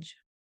change.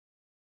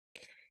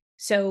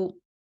 So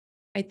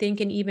I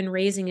think in even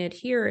raising it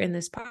here in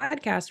this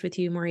podcast with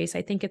you, Maurice,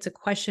 I think it's a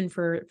question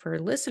for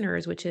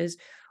listeners, which is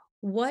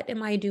what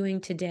am I doing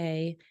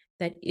today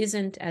that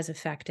isn't as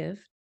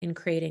effective in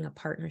creating a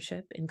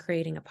partnership, in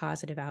creating a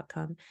positive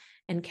outcome?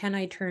 And can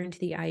I turn to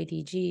the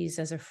IDGs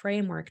as a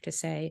framework to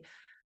say,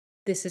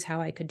 this is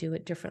how I could do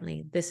it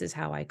differently. This is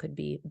how I could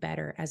be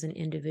better as an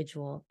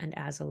individual and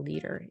as a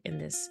leader in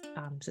this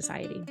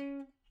society.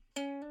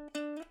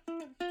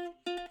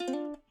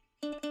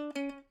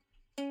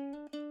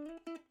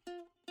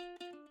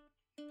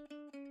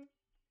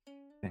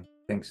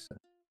 Thanks,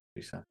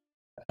 Lisa.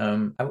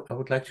 I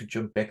would like to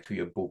jump back to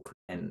your book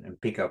and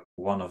pick up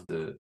one of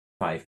the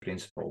 5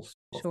 principles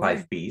or Sure.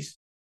 5 Ps.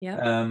 Yep.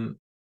 Um,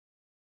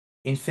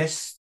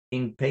 invest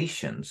in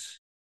patience.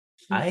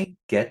 Mm. I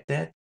get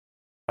that,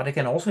 but I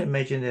can also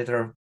imagine that there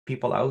are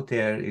people out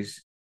there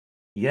is,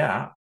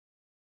 yeah,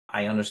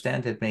 I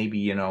understand that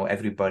maybe,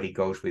 everybody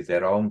goes with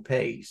their own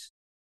pace,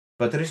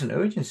 but there is an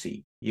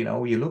urgency.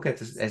 You look at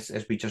this,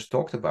 as we just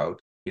talked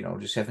about,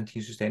 the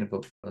 17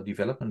 sustainable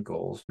development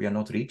goals, we are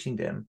not reaching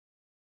them.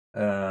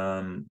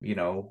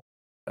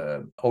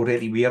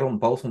 Already we are on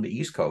both on the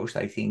East Coast.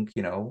 I think,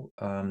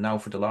 now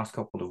for the last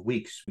couple of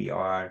weeks, we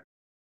are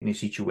in a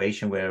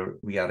situation where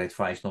we are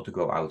advised not to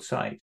go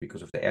outside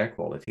because of the air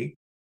quality.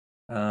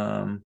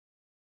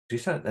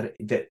 Just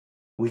that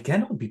we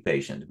cannot be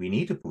patient. We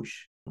need to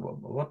push.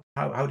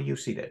 How do you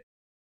see that?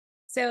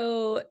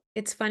 So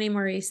it's funny,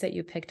 Maurice, that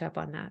you picked up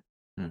on that.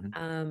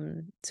 Hmm.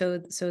 So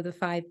the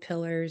 5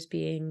 pillars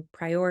being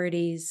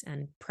priorities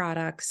and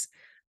products,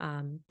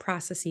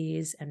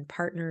 processes and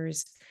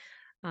partners,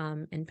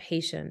 and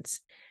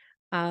patience.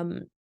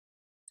 Um,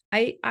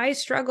 I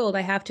struggled,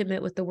 I have to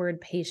admit, with the word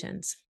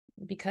patience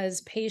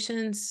because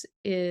patience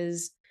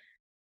is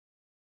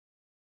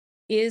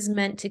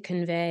meant to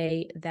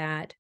convey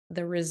that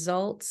the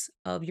results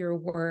of your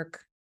work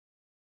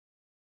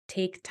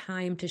take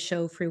time to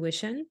show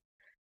fruition,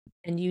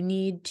 and you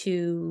need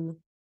to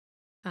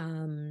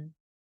um,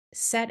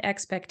 set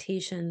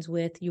expectations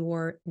with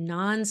your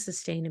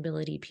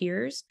non-sustainability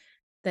peers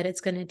that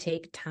it's going to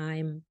take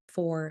time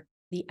for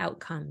the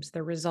outcomes,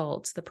 the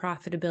results, the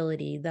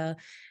profitability, the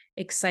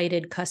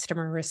excited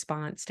customer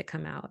response to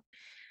come out.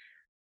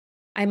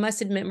 I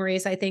must admit,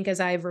 Maurice, I think as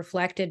I've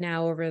reflected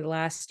now over the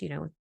last,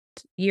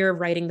 year of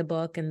writing the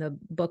book and the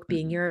book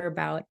being Hmm. year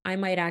about, I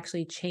might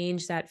actually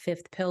change that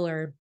 5th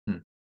pillar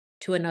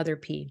to another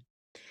P.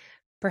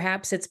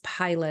 Perhaps it's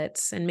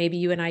pilots, and maybe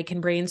you and I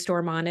can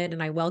brainstorm on it.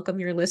 And I welcome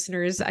your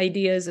listeners'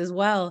 ideas as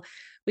well,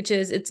 which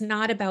is it's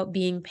not about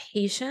being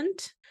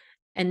patient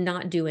and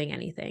not doing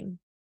anything.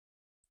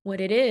 What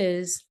it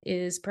is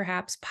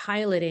perhaps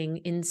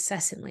piloting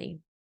incessantly.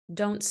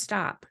 Don't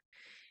stop.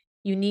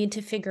 You need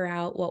to figure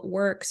out what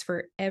works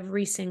for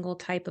every single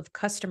type of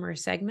customer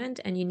segment,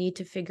 and you need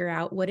to figure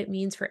out what it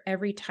means for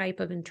every type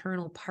of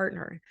internal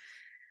partner.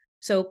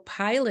 So,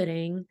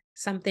 piloting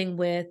something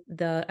with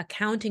the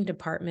accounting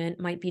department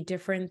might be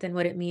different than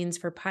what it means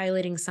for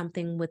piloting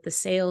something with the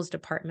sales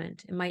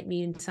department. It might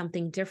mean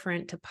something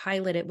different to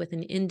pilot it with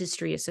an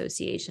industry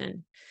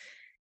association.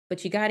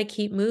 But you got to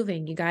keep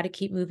moving. You got to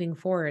keep moving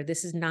forward.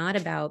 This is not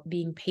about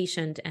being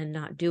patient and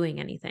not doing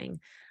anything.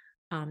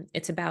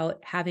 It's about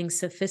having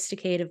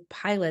sophisticated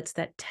pilots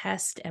that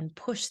test and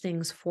push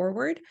things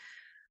forward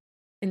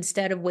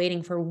instead of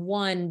waiting for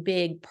one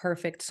big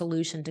perfect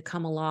solution to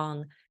come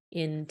along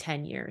in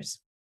 10 years.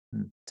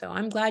 Mm. So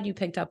I'm glad you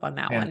picked up on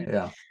that Yeah, one.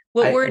 yeah.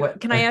 What I word what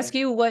can I ask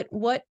you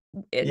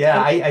yeah,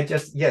 I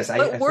just yes,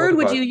 what I thought word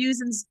would you about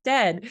use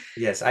instead?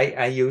 yes,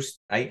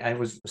 I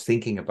was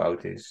thinking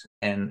about this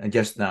and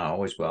just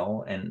now as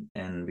well, and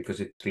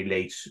because it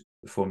relates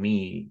for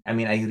me. I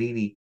mean, I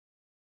really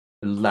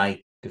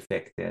like the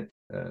fact that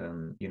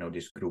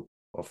this group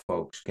of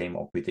folks came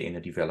up with the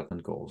inner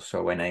development goals.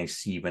 So when I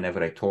see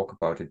whenever I talk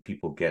about it,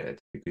 people get it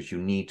because you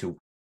need to.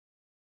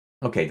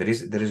 Okay, there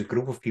is a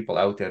group of people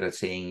out there that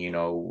saying,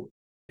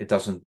 it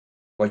doesn't.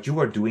 What you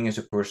are doing as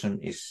a person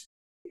is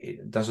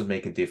it doesn't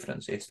make a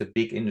difference. It's the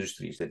big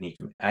industries that need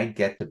to. I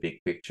get the big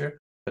picture,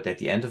 but at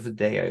the end of the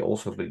day, I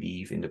also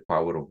believe in the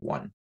power of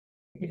one.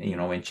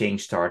 Mhm. And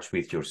change starts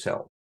with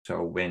yourself.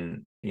 So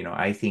when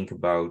I think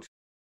about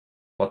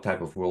what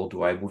type of world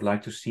do I would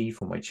like to see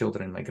for my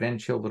children and my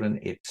grandchildren,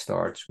 it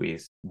starts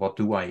with what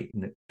do I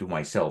do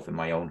myself in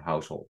my own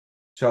household.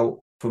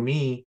 So for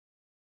me,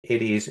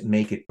 it is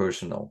make it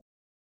personal.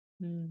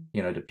 Mm.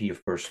 The P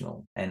of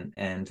personal, and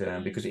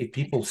because if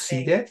people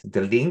see Interesting. that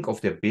the link of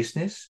their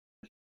business,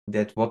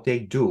 that what they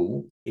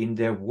do in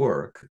their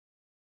work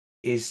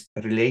is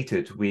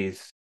related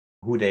with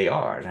who they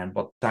are and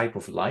what type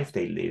of life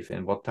they live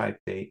and what type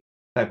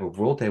of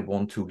world they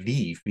want to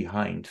leave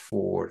behind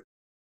for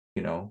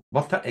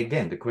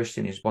again, the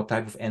question is what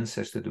type of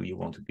ancestor do you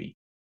want to be.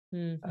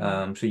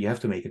 Mhm. So you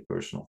have to make it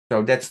personal.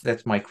 So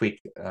that's my quick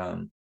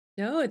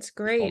No, it's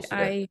great. response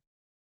to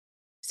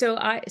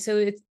that.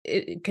 So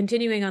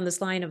continuing on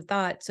this line of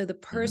thought. So the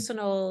Hmm.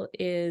 personal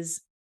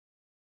is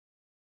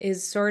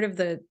sort of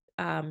the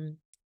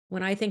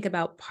when I think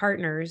about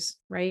partners,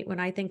 right? When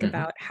I think Hmm.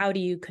 about how do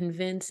you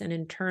convince an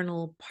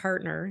internal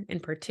partner in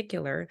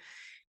particular,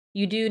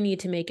 you do need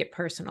to make it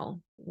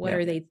personal. What Yeah.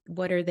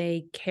 are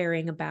they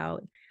caring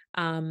about?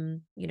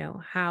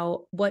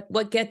 How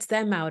what gets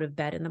them out of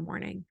bed in the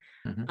morning?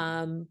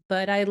 Hmm.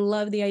 But I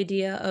love the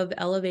idea of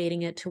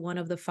elevating it to one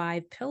of the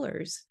five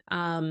pillars.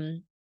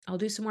 I'll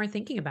do some more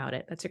thinking about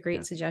it. That's a Yeah.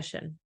 great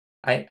suggestion.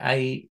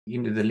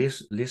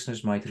 The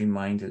listeners might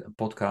remind a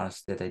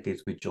podcast that I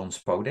did with John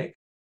Spodek,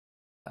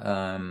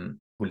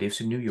 who lives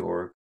in New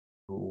York,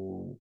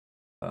 who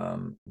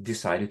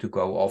decided to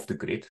go off the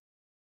grid.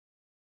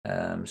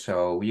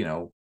 So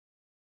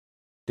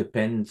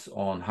depends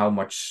on how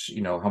much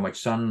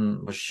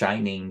sun was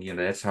shining.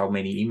 That's how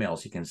many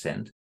emails he can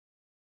send.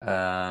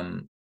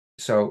 And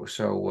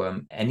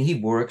he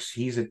works.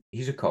 He's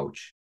a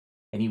coach,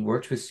 and he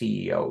works with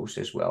CEOs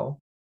as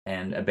well.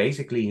 And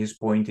basically, his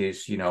point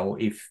is,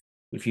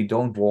 if you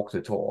don't walk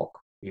the talk,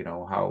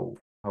 how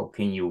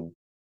can you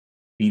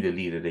be the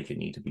leader that you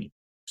need to be?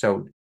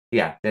 So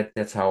yeah,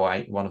 that's how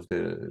one of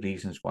the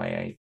reasons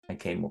why I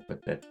came up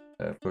with that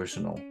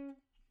personal.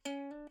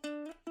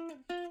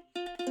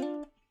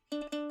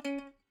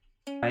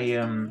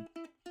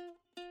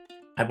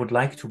 I would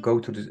like to go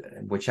to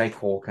which I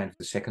call kind of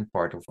the second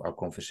part of our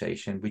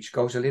conversation, which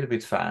goes a little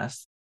bit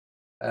fast,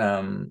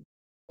 um,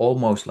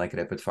 almost like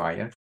rapid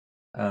fire.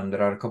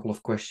 There are a couple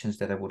of questions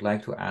that I would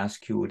like to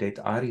ask you that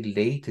are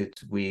related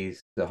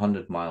with the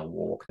 100-mile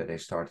walk that I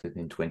started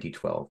in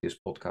 2012. This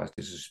podcast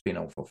is a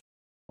spin-off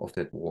of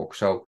that walk.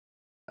 So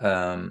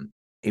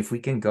if we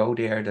can go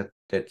there,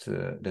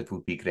 that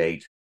would be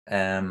great.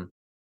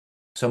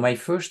 So my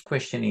first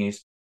question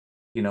is,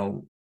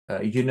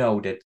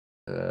 that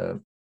uh,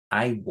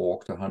 I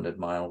walked 100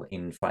 mile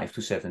in 5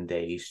 to 7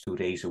 days to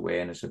raise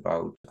awareness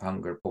about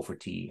hunger,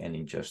 poverty, and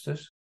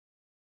injustice.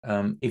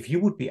 If you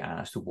would be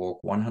asked to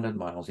walk 100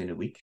 miles in a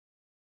week,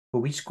 for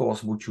which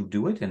cause would you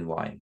do it and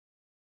why?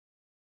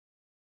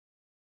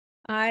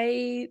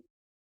 I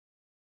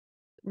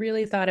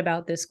really thought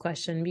about this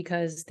question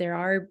because there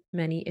are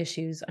many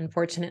issues,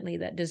 unfortunately,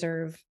 that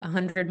deserve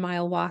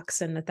 100-mile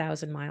walks and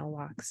 1,000-mile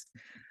walks.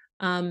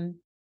 Um,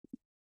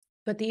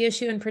 but the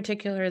issue in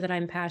particular that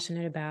I'm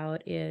passionate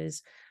about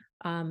is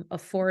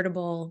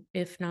affordable,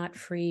 if not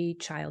free,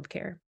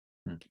 childcare.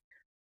 Hmm.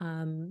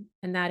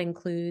 And that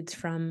includes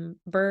from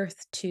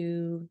birth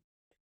to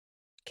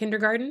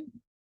kindergarten,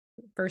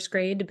 first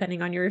grade,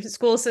 depending on your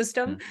school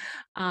system,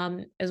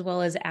 Hmm. as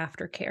well as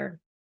aftercare,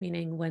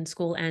 meaning when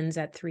school ends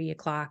at 3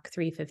 o'clock,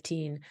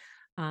 3:15,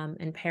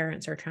 and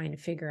parents are trying to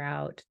figure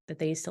out that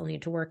they still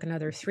need to work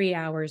another 3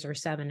 hours or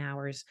 7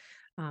 hours.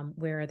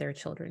 Where are their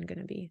children going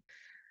to be?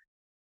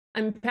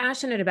 I'm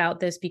passionate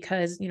about this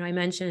because, I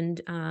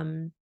mentioned,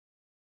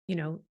 you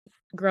know,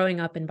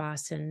 growing up in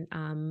Boston,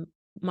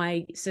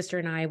 my sister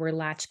and I were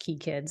latchkey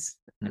kids.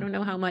 I Hmm. don't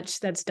know how much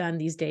that's done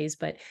these days,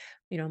 but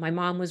my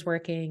mom was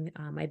working.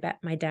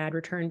 My dad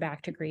returned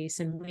back to Greece,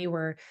 and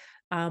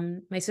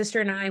my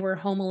sister and I were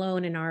home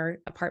alone in our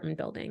apartment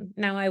building.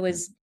 Now I Hmm.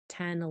 was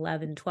 10,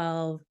 11,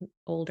 12,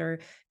 older,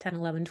 10,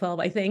 11, 12,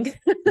 I think.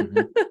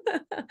 Hmm.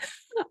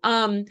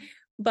 um,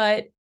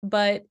 but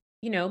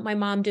my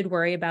mom did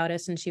worry about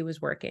us, and she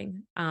was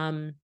working.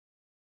 And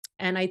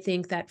I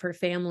think that for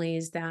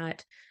families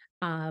that,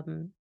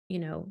 um,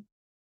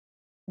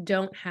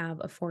 don't have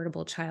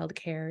affordable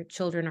childcare.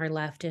 Children are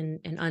left in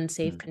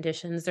unsafe mm,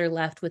 conditions. They're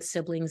left with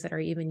siblings that are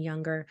even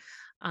younger.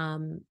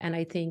 And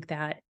I think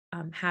that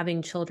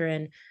having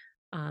children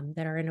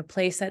that are in a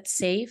place that's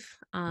safe,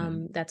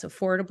 mm, that's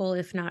affordable,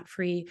 if not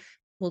free,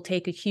 will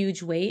take a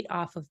huge weight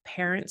off of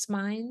parents'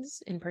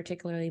 minds, and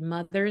particularly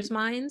mothers'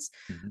 minds,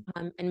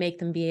 mm, and make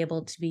them be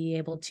able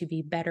to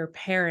be better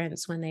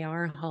parents when they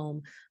are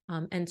home,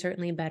 and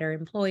certainly better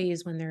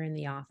employees when they're in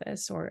the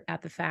office or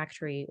at the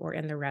factory or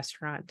in the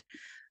restaurant.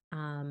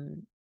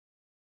 Um,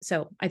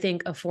 so I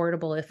think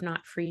affordable, if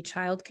not free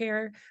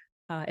childcare,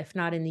 if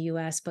not in the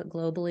US, but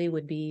globally,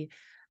 would be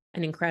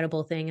an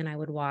incredible thing. And I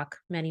would walk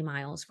many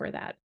miles for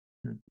that.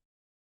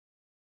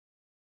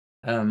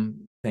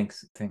 mm.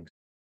 Thanks.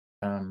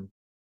 Um,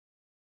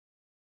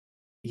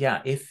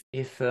 yeah, if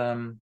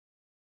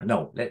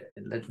no,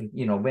 let me,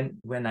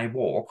 when I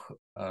walk,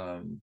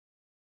 and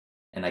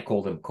I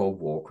call them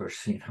co-walkers,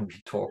 we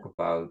talk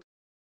about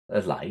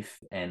life,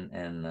 and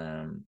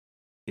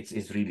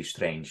it's really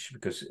strange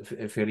because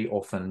very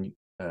often,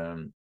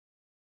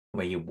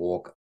 when you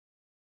walk,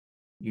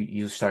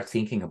 you start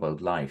thinking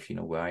about life.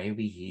 Why are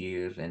we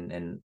here?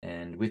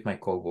 And with my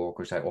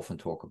co-workers, I often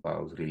talk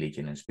about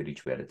religion and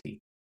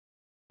spirituality,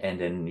 and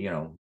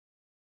then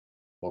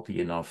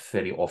oddly enough,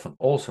 very often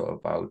also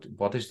about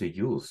what is the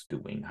youth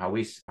doing? How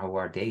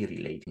are they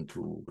relating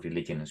to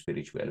religion and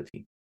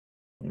spirituality?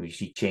 And we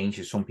see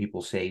changes. Some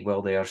people say,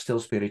 well, they are still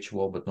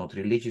spiritual but not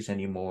religious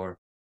anymore.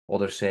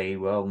 Others say,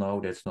 well, no,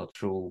 that's not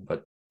true.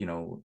 But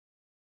the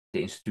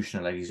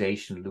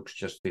institutionalization looks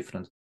just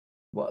different.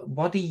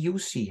 What do you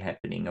see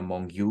happening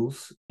among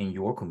youth in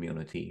your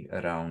community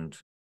around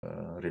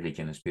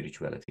religion and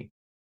spirituality?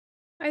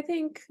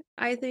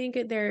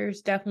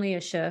 There's definitely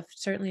a shift,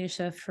 certainly a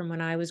shift from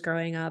when I was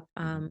growing up,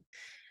 Mhm,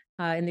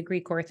 in the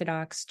Greek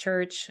Orthodox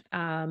Church.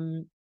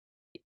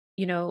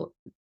 You know,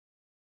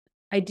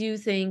 I do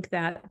think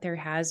that there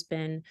has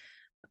been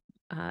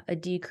a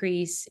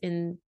decrease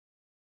in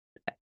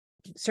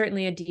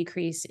certainly a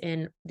decrease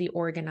in the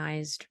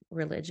organized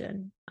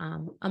religion,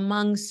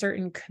 among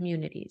certain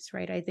communities,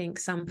 right? I think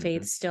some mhm,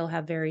 faiths still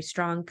have very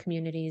strong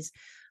communities,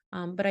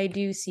 but I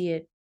do see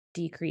it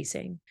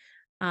decreasing.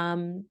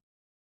 Um,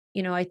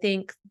 I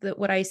think that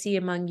what I see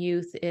among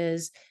youth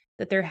is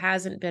that there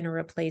hasn't been a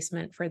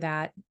replacement for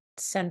that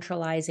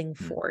centralizing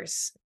mm,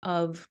 force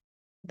of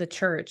the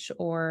church.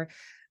 Or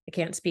I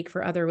can't speak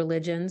for other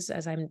religions,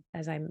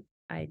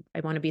 I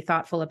want to be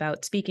thoughtful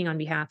about speaking on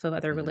behalf of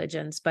other mhm,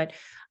 religions, but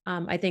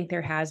I think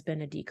there has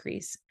been a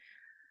decrease.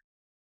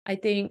 I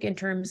think in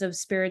terms of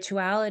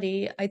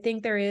spirituality, I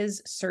think there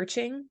is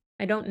searching.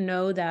 I don't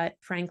know that,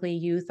 frankly,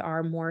 youth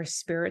are more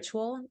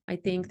spiritual. I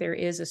think mhm, there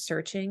is a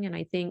searching, and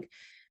I think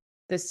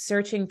the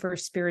searching for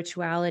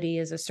spirituality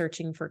is a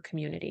searching for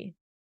community.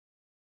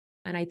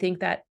 And I think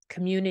that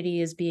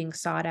community is being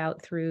sought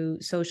out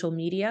through social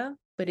media,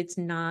 but it's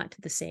not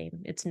the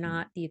same. It's mm,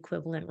 not the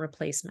equivalent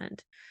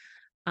replacement.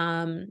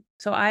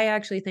 So I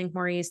actually think,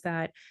 Maurice,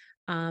 that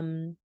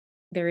um,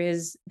 there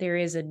is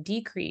a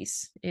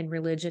decrease in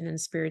religion and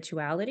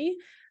spirituality,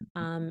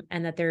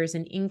 and that there is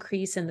an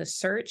increase in the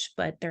search,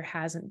 but there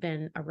hasn't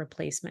been a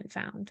replacement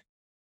found.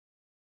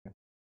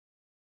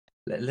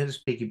 Let us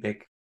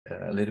piggyback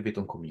a little bit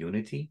on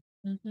community.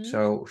 Hmm.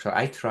 So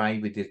I try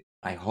with it.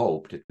 I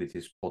hope that with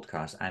this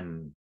podcast,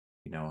 I'm,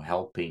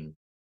 helping,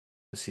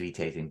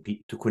 facilitating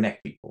to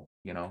connect people.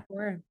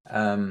 Sure.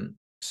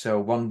 So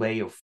one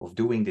way of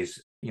doing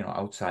this,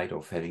 outside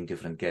of having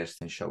different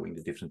guests and showing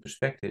the different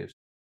perspectives,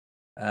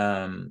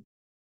 um,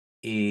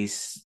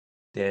 is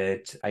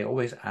that I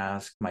always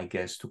ask my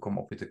guests to come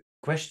up with a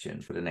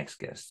question for the next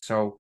guest.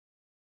 So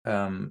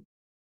um,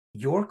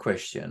 your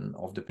question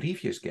of the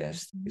previous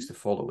guest is Mhm. the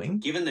following.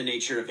 Given the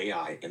nature of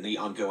AI and the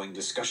ongoing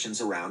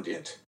discussions around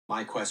it,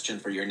 my question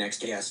for your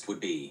next guest would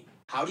be: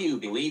 how do you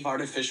believe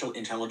artificial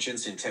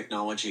intelligence and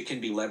technology can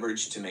be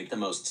leveraged to make the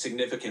most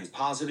significant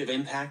positive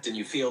impact in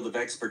your field of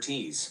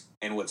expertise?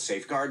 And what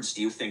safeguards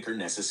do you think are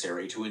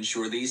necessary to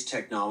ensure these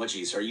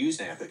technologies are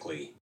used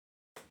ethically?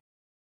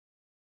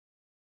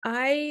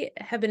 I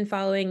have been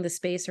following the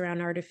space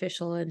around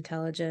artificial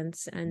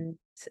intelligence, and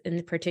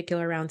in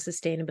particular around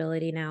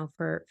sustainability now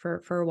for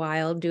a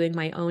while, doing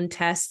my own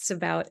tests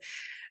about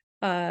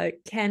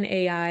can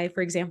AI,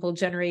 for example,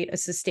 generate a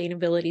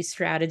sustainability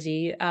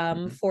strategy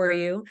Mhm, for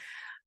you.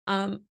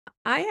 Um,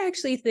 I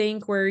actually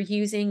think we're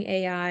using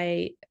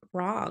AI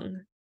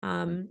wrong.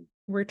 mhm,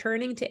 We're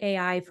turning to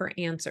AI for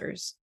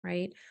answers,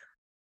 right?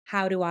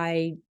 How do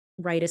I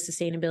write a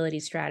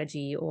sustainability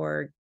strategy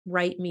or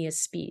write me a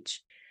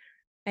speech?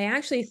 I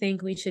actually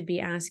think we should be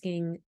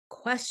asking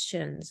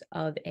questions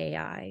of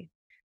AI,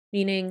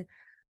 meaning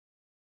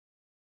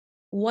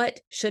what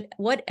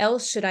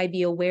else should I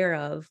be aware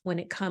of when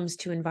it comes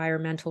to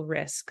environmental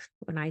risk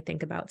when I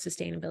think about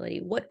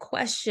sustainability? What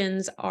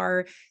questions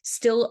are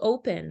still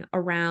open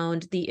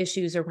around the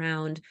issues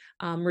around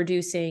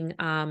reducing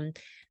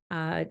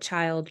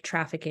child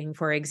trafficking,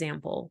 for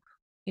example?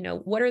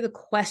 what are the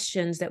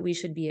questions that we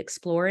should be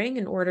exploring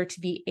in order to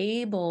be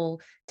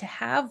able to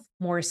have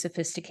more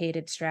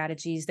sophisticated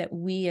strategies that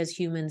we as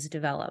humans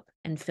develop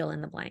and fill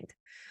in the blank.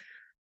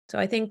 So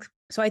I think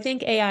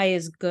AI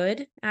is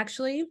good,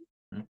 actually,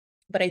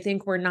 but I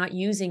think we're not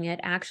using it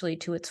actually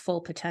to its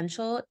full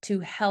potential to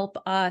help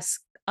us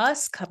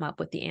come up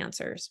with the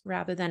answers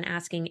rather than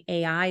asking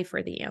AI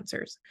for the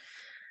answers.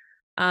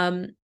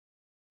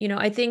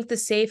 I think the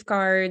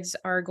safeguards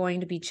are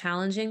going to be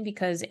challenging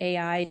because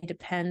AI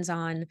depends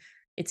on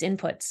its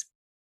inputs.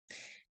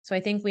 So I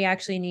think we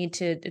actually need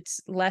to,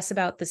 it's less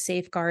about the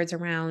safeguards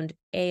around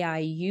AI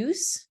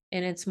use,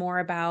 and it's more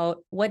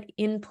about what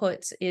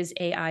inputs is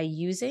AI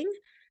using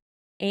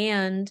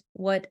and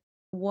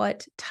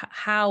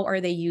how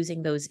are they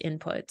using those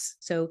inputs?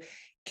 So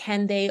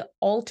can they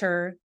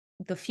alter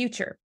the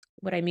future?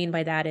 What I mean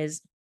by that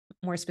is,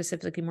 more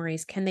specifically,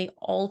 Maurice, can they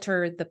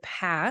alter the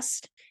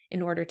past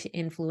in order to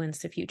influence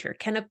the future?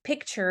 Can a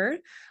picture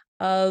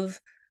of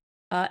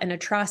an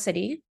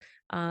atrocity,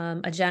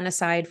 a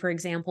genocide, for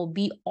example,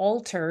 be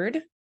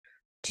altered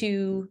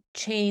to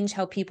change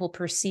how people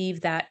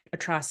perceive that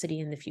atrocity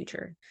in the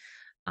future?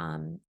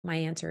 My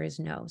answer is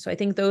no. So I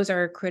think those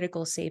are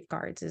critical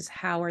safeguards: is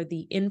how are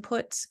the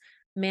inputs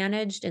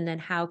managed, and then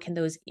how can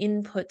those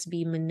inputs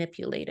be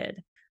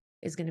manipulated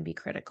is going to be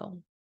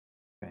critical.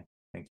 Okay,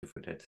 thank you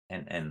for that.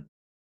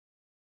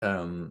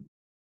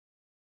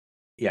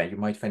 Yeah, you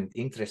might find it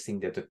interesting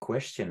that the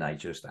question I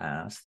just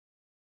asked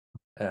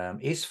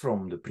is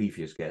from the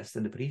previous guest,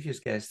 and the previous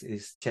guest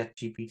is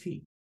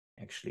ChatGPT,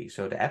 actually.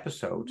 So the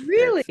episode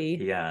Really?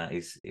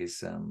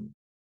 is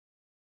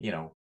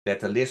that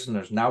the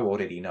listeners now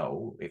already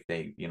know, if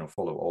they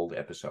follow all the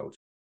episodes,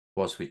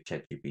 was with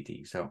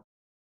ChatGPT. So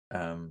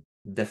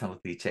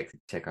definitely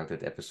check out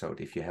that episode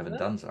if you haven't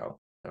done so.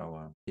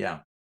 So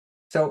yeah.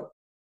 So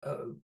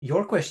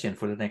your question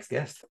for the next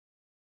guest.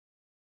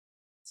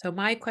 So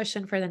my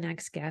question for the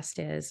next guest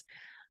is,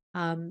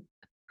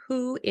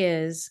 who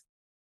is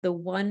the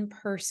one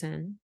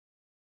person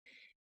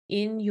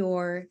in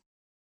your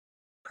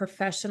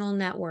professional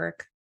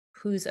network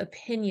whose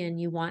opinion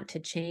you want to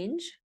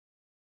change?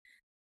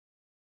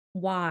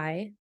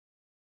 Why?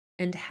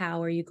 And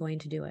how are you going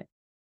to do it?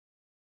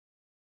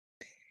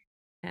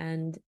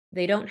 And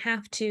they don't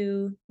have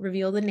to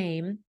reveal the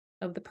name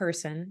of the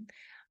person,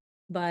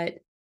 but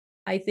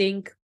I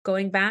think,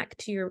 going back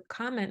to your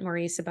comment,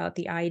 Maurice, about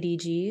the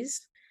IDGs,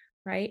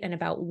 right, and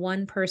about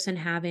one person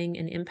having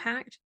an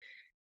impact,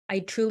 I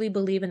truly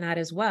believe in that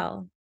as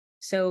well.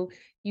 So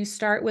you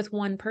start with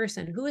one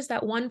person. Who is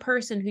that one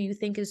person who you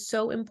think is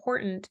so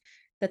important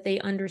that they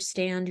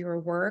understand your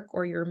work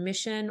or your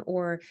mission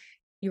or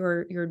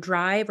your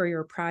drive or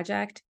your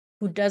project,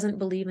 who doesn't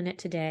believe in it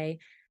today?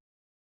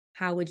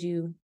 How would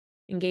you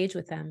engage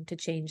with them to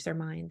change their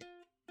mind?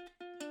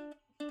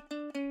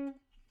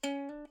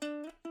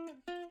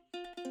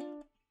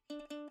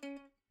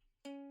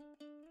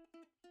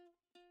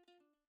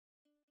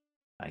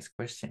 Nice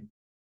question.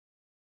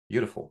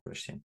 Beautiful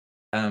question.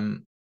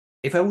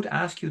 If I would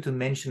ask you to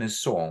mention a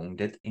song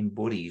that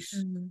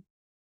embodies,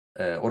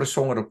 or a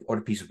song or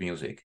a piece of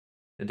music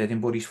that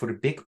embodies for a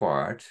big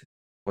part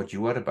what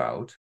you are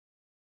about,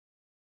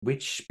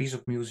 which piece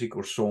of music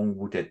or song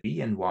would that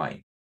be, and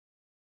why?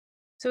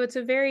 So it's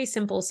a very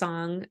simple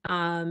song.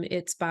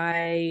 It's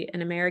by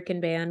an American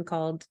band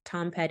called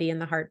Tom Petty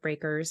and the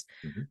Heartbreakers,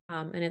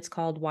 and it's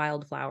called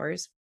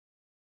Wildflowers.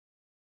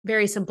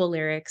 Very simple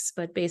lyrics,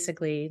 but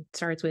basically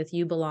starts with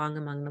 "You belong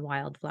among the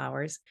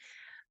wildflowers."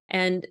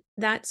 And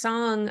that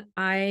song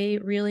I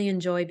really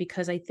enjoy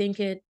because I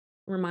think it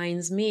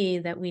reminds me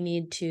that we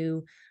need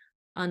to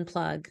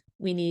unplug,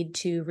 we need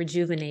to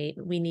rejuvenate,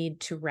 we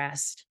need to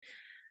rest.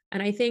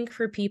 And I think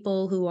for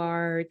people who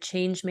are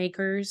change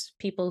makers,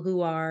 people who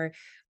are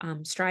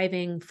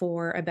striving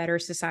for a better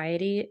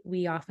society,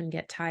 we often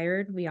get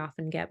tired, we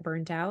often get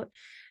burnt out.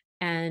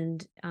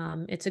 And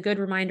it's a good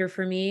reminder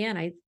for me, and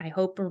I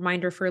hope a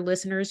reminder for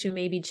listeners who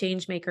may be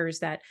change makers,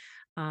 that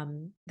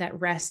that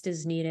rest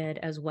is needed,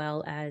 as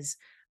well as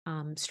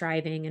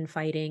striving and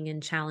fighting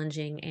and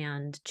challenging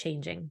and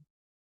changing.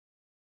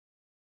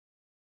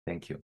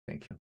 Thank you.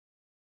 Thank you.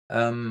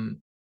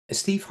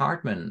 Steve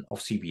Hartman of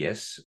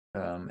CBS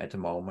at the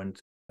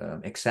moment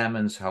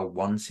examines how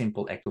one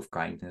simple act of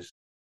kindness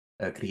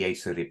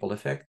creates a ripple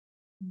effect.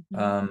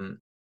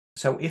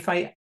 So if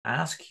I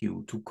ask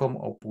you to come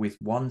up with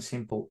one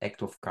simple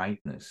act of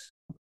kindness,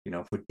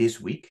 for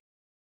this week,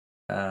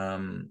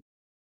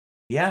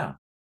 yeah,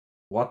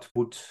 what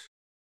would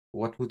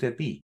that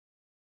be?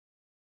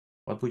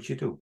 What would you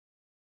do?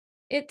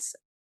 It's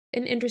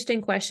an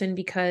interesting question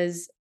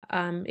because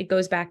it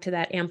goes back to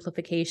that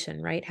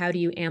amplification, right? How do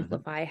you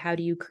amplify? How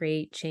do you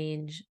create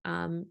change?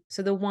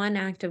 So the one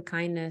act of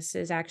kindness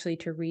is actually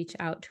to reach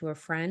out to a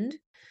friend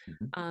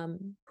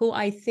who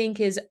I think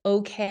is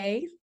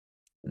okay,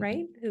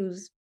 right?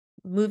 Who's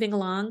moving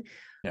along,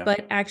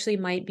 but actually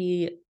might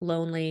be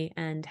lonely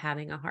and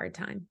having a hard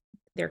time.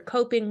 They're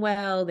coping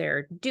well,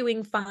 they're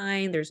doing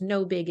fine, there's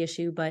no big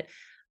issue, but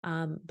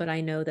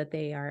I know that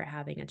they are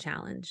having a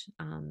challenge.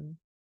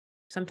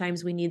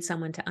 Sometimes we need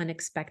someone to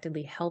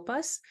unexpectedly help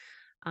us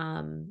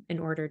in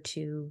order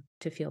to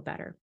feel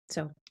better.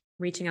 So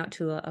reaching out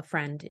to a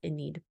friend in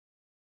need.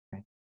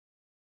 Okay.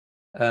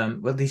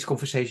 Well, these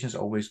conversations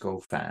always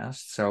go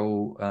fast.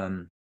 So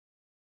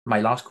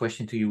my last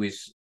question to you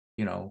is,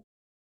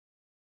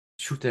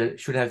 should I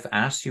have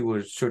asked you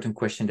a certain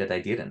question that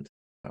I didn't?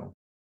 So.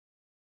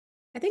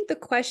 I think the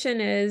question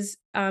is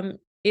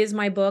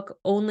my book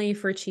only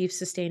for chief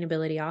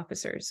sustainability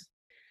officers?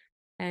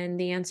 And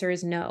the answer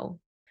is no.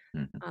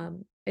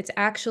 It's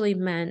actually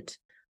meant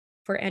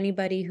for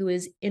anybody who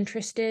is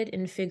interested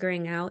in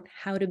figuring out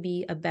how to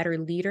be a better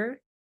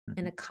leader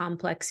in a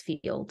complex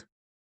field,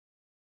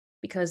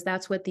 because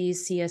that's what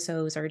these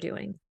CSOs are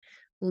doing,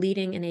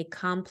 leading in a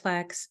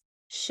complex,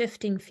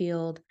 shifting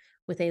field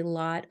with a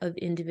lot of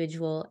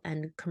individual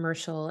and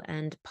commercial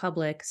and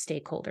public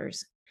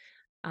stakeholders.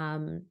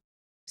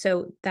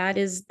 So that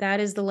is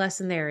the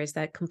lesson there, is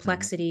that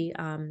complexity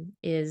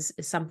is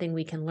something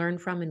we can learn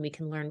from, and we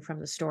can learn from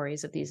the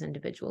stories of these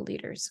individual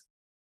leaders.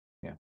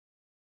 Yeah.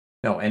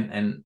 No,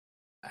 and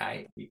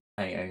I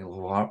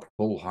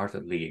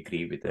wholeheartedly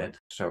agree with that.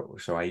 So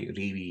I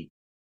really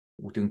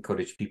would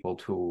encourage people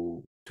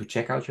to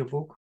check out your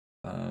book,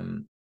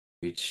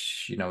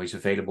 which is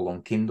available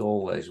on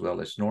Kindle as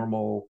well as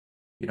normal,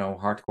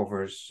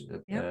 hardcovers.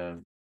 Yeah,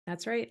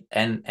 that's right.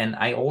 And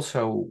I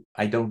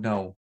don't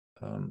know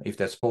if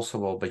that's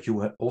possible, but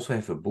you also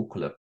have a book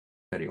club,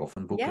 very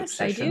often book club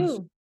Yes, I sessions.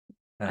 do.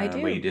 I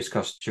Where you do.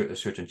 discuss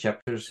certain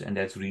chapters, and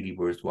that's really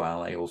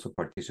worthwhile. I also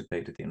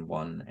participated in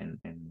one and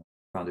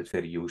found it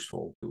very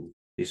useful to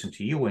listen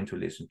to you and to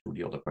listen to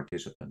the other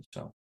participants.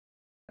 So,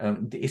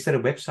 is there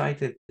a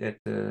website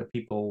that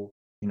people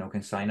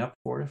can sign up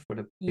for the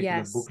particular book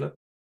Yes. club?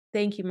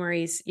 Thank you,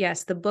 Maurice.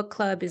 Yes, the book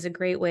club is a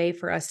great way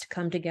for us to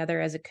come together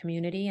as a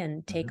community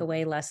and take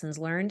away lessons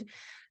learned.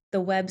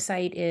 The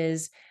website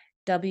is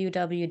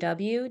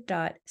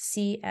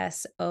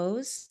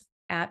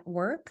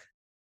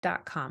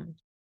www.csosatwork.com.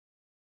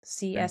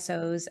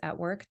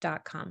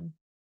 csosatwork.com.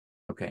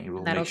 Okay,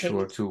 we'll That'll make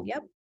sure take. to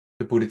Yep.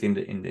 put it in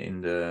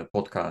the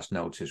podcast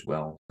notes as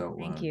well. So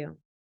Thank you.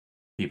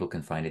 people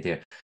can find it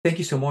there. Thank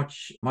you so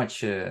much,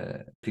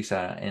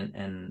 Chrissa,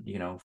 and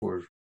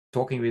for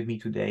talking with me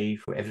today,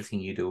 for everything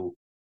you do.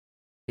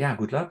 Yeah,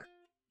 good luck.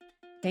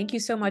 Thank you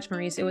so much,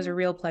 Maurice. It was a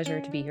real pleasure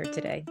to be here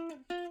today.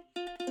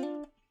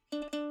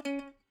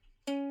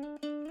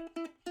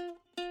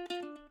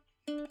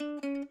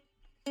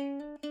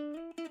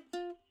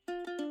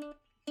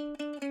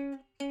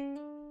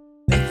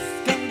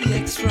 Let's go the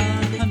extra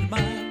 100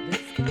 miles.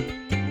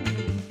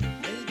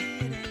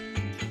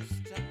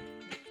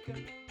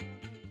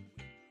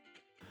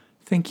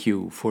 Thank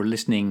you for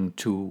listening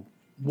to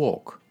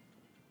Walk,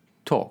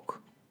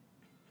 Talk,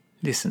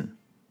 Listen.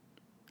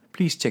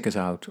 Please check us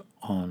out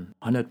on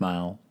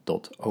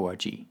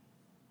 100mile.org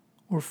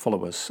or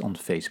follow us on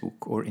Facebook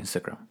or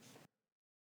Instagram.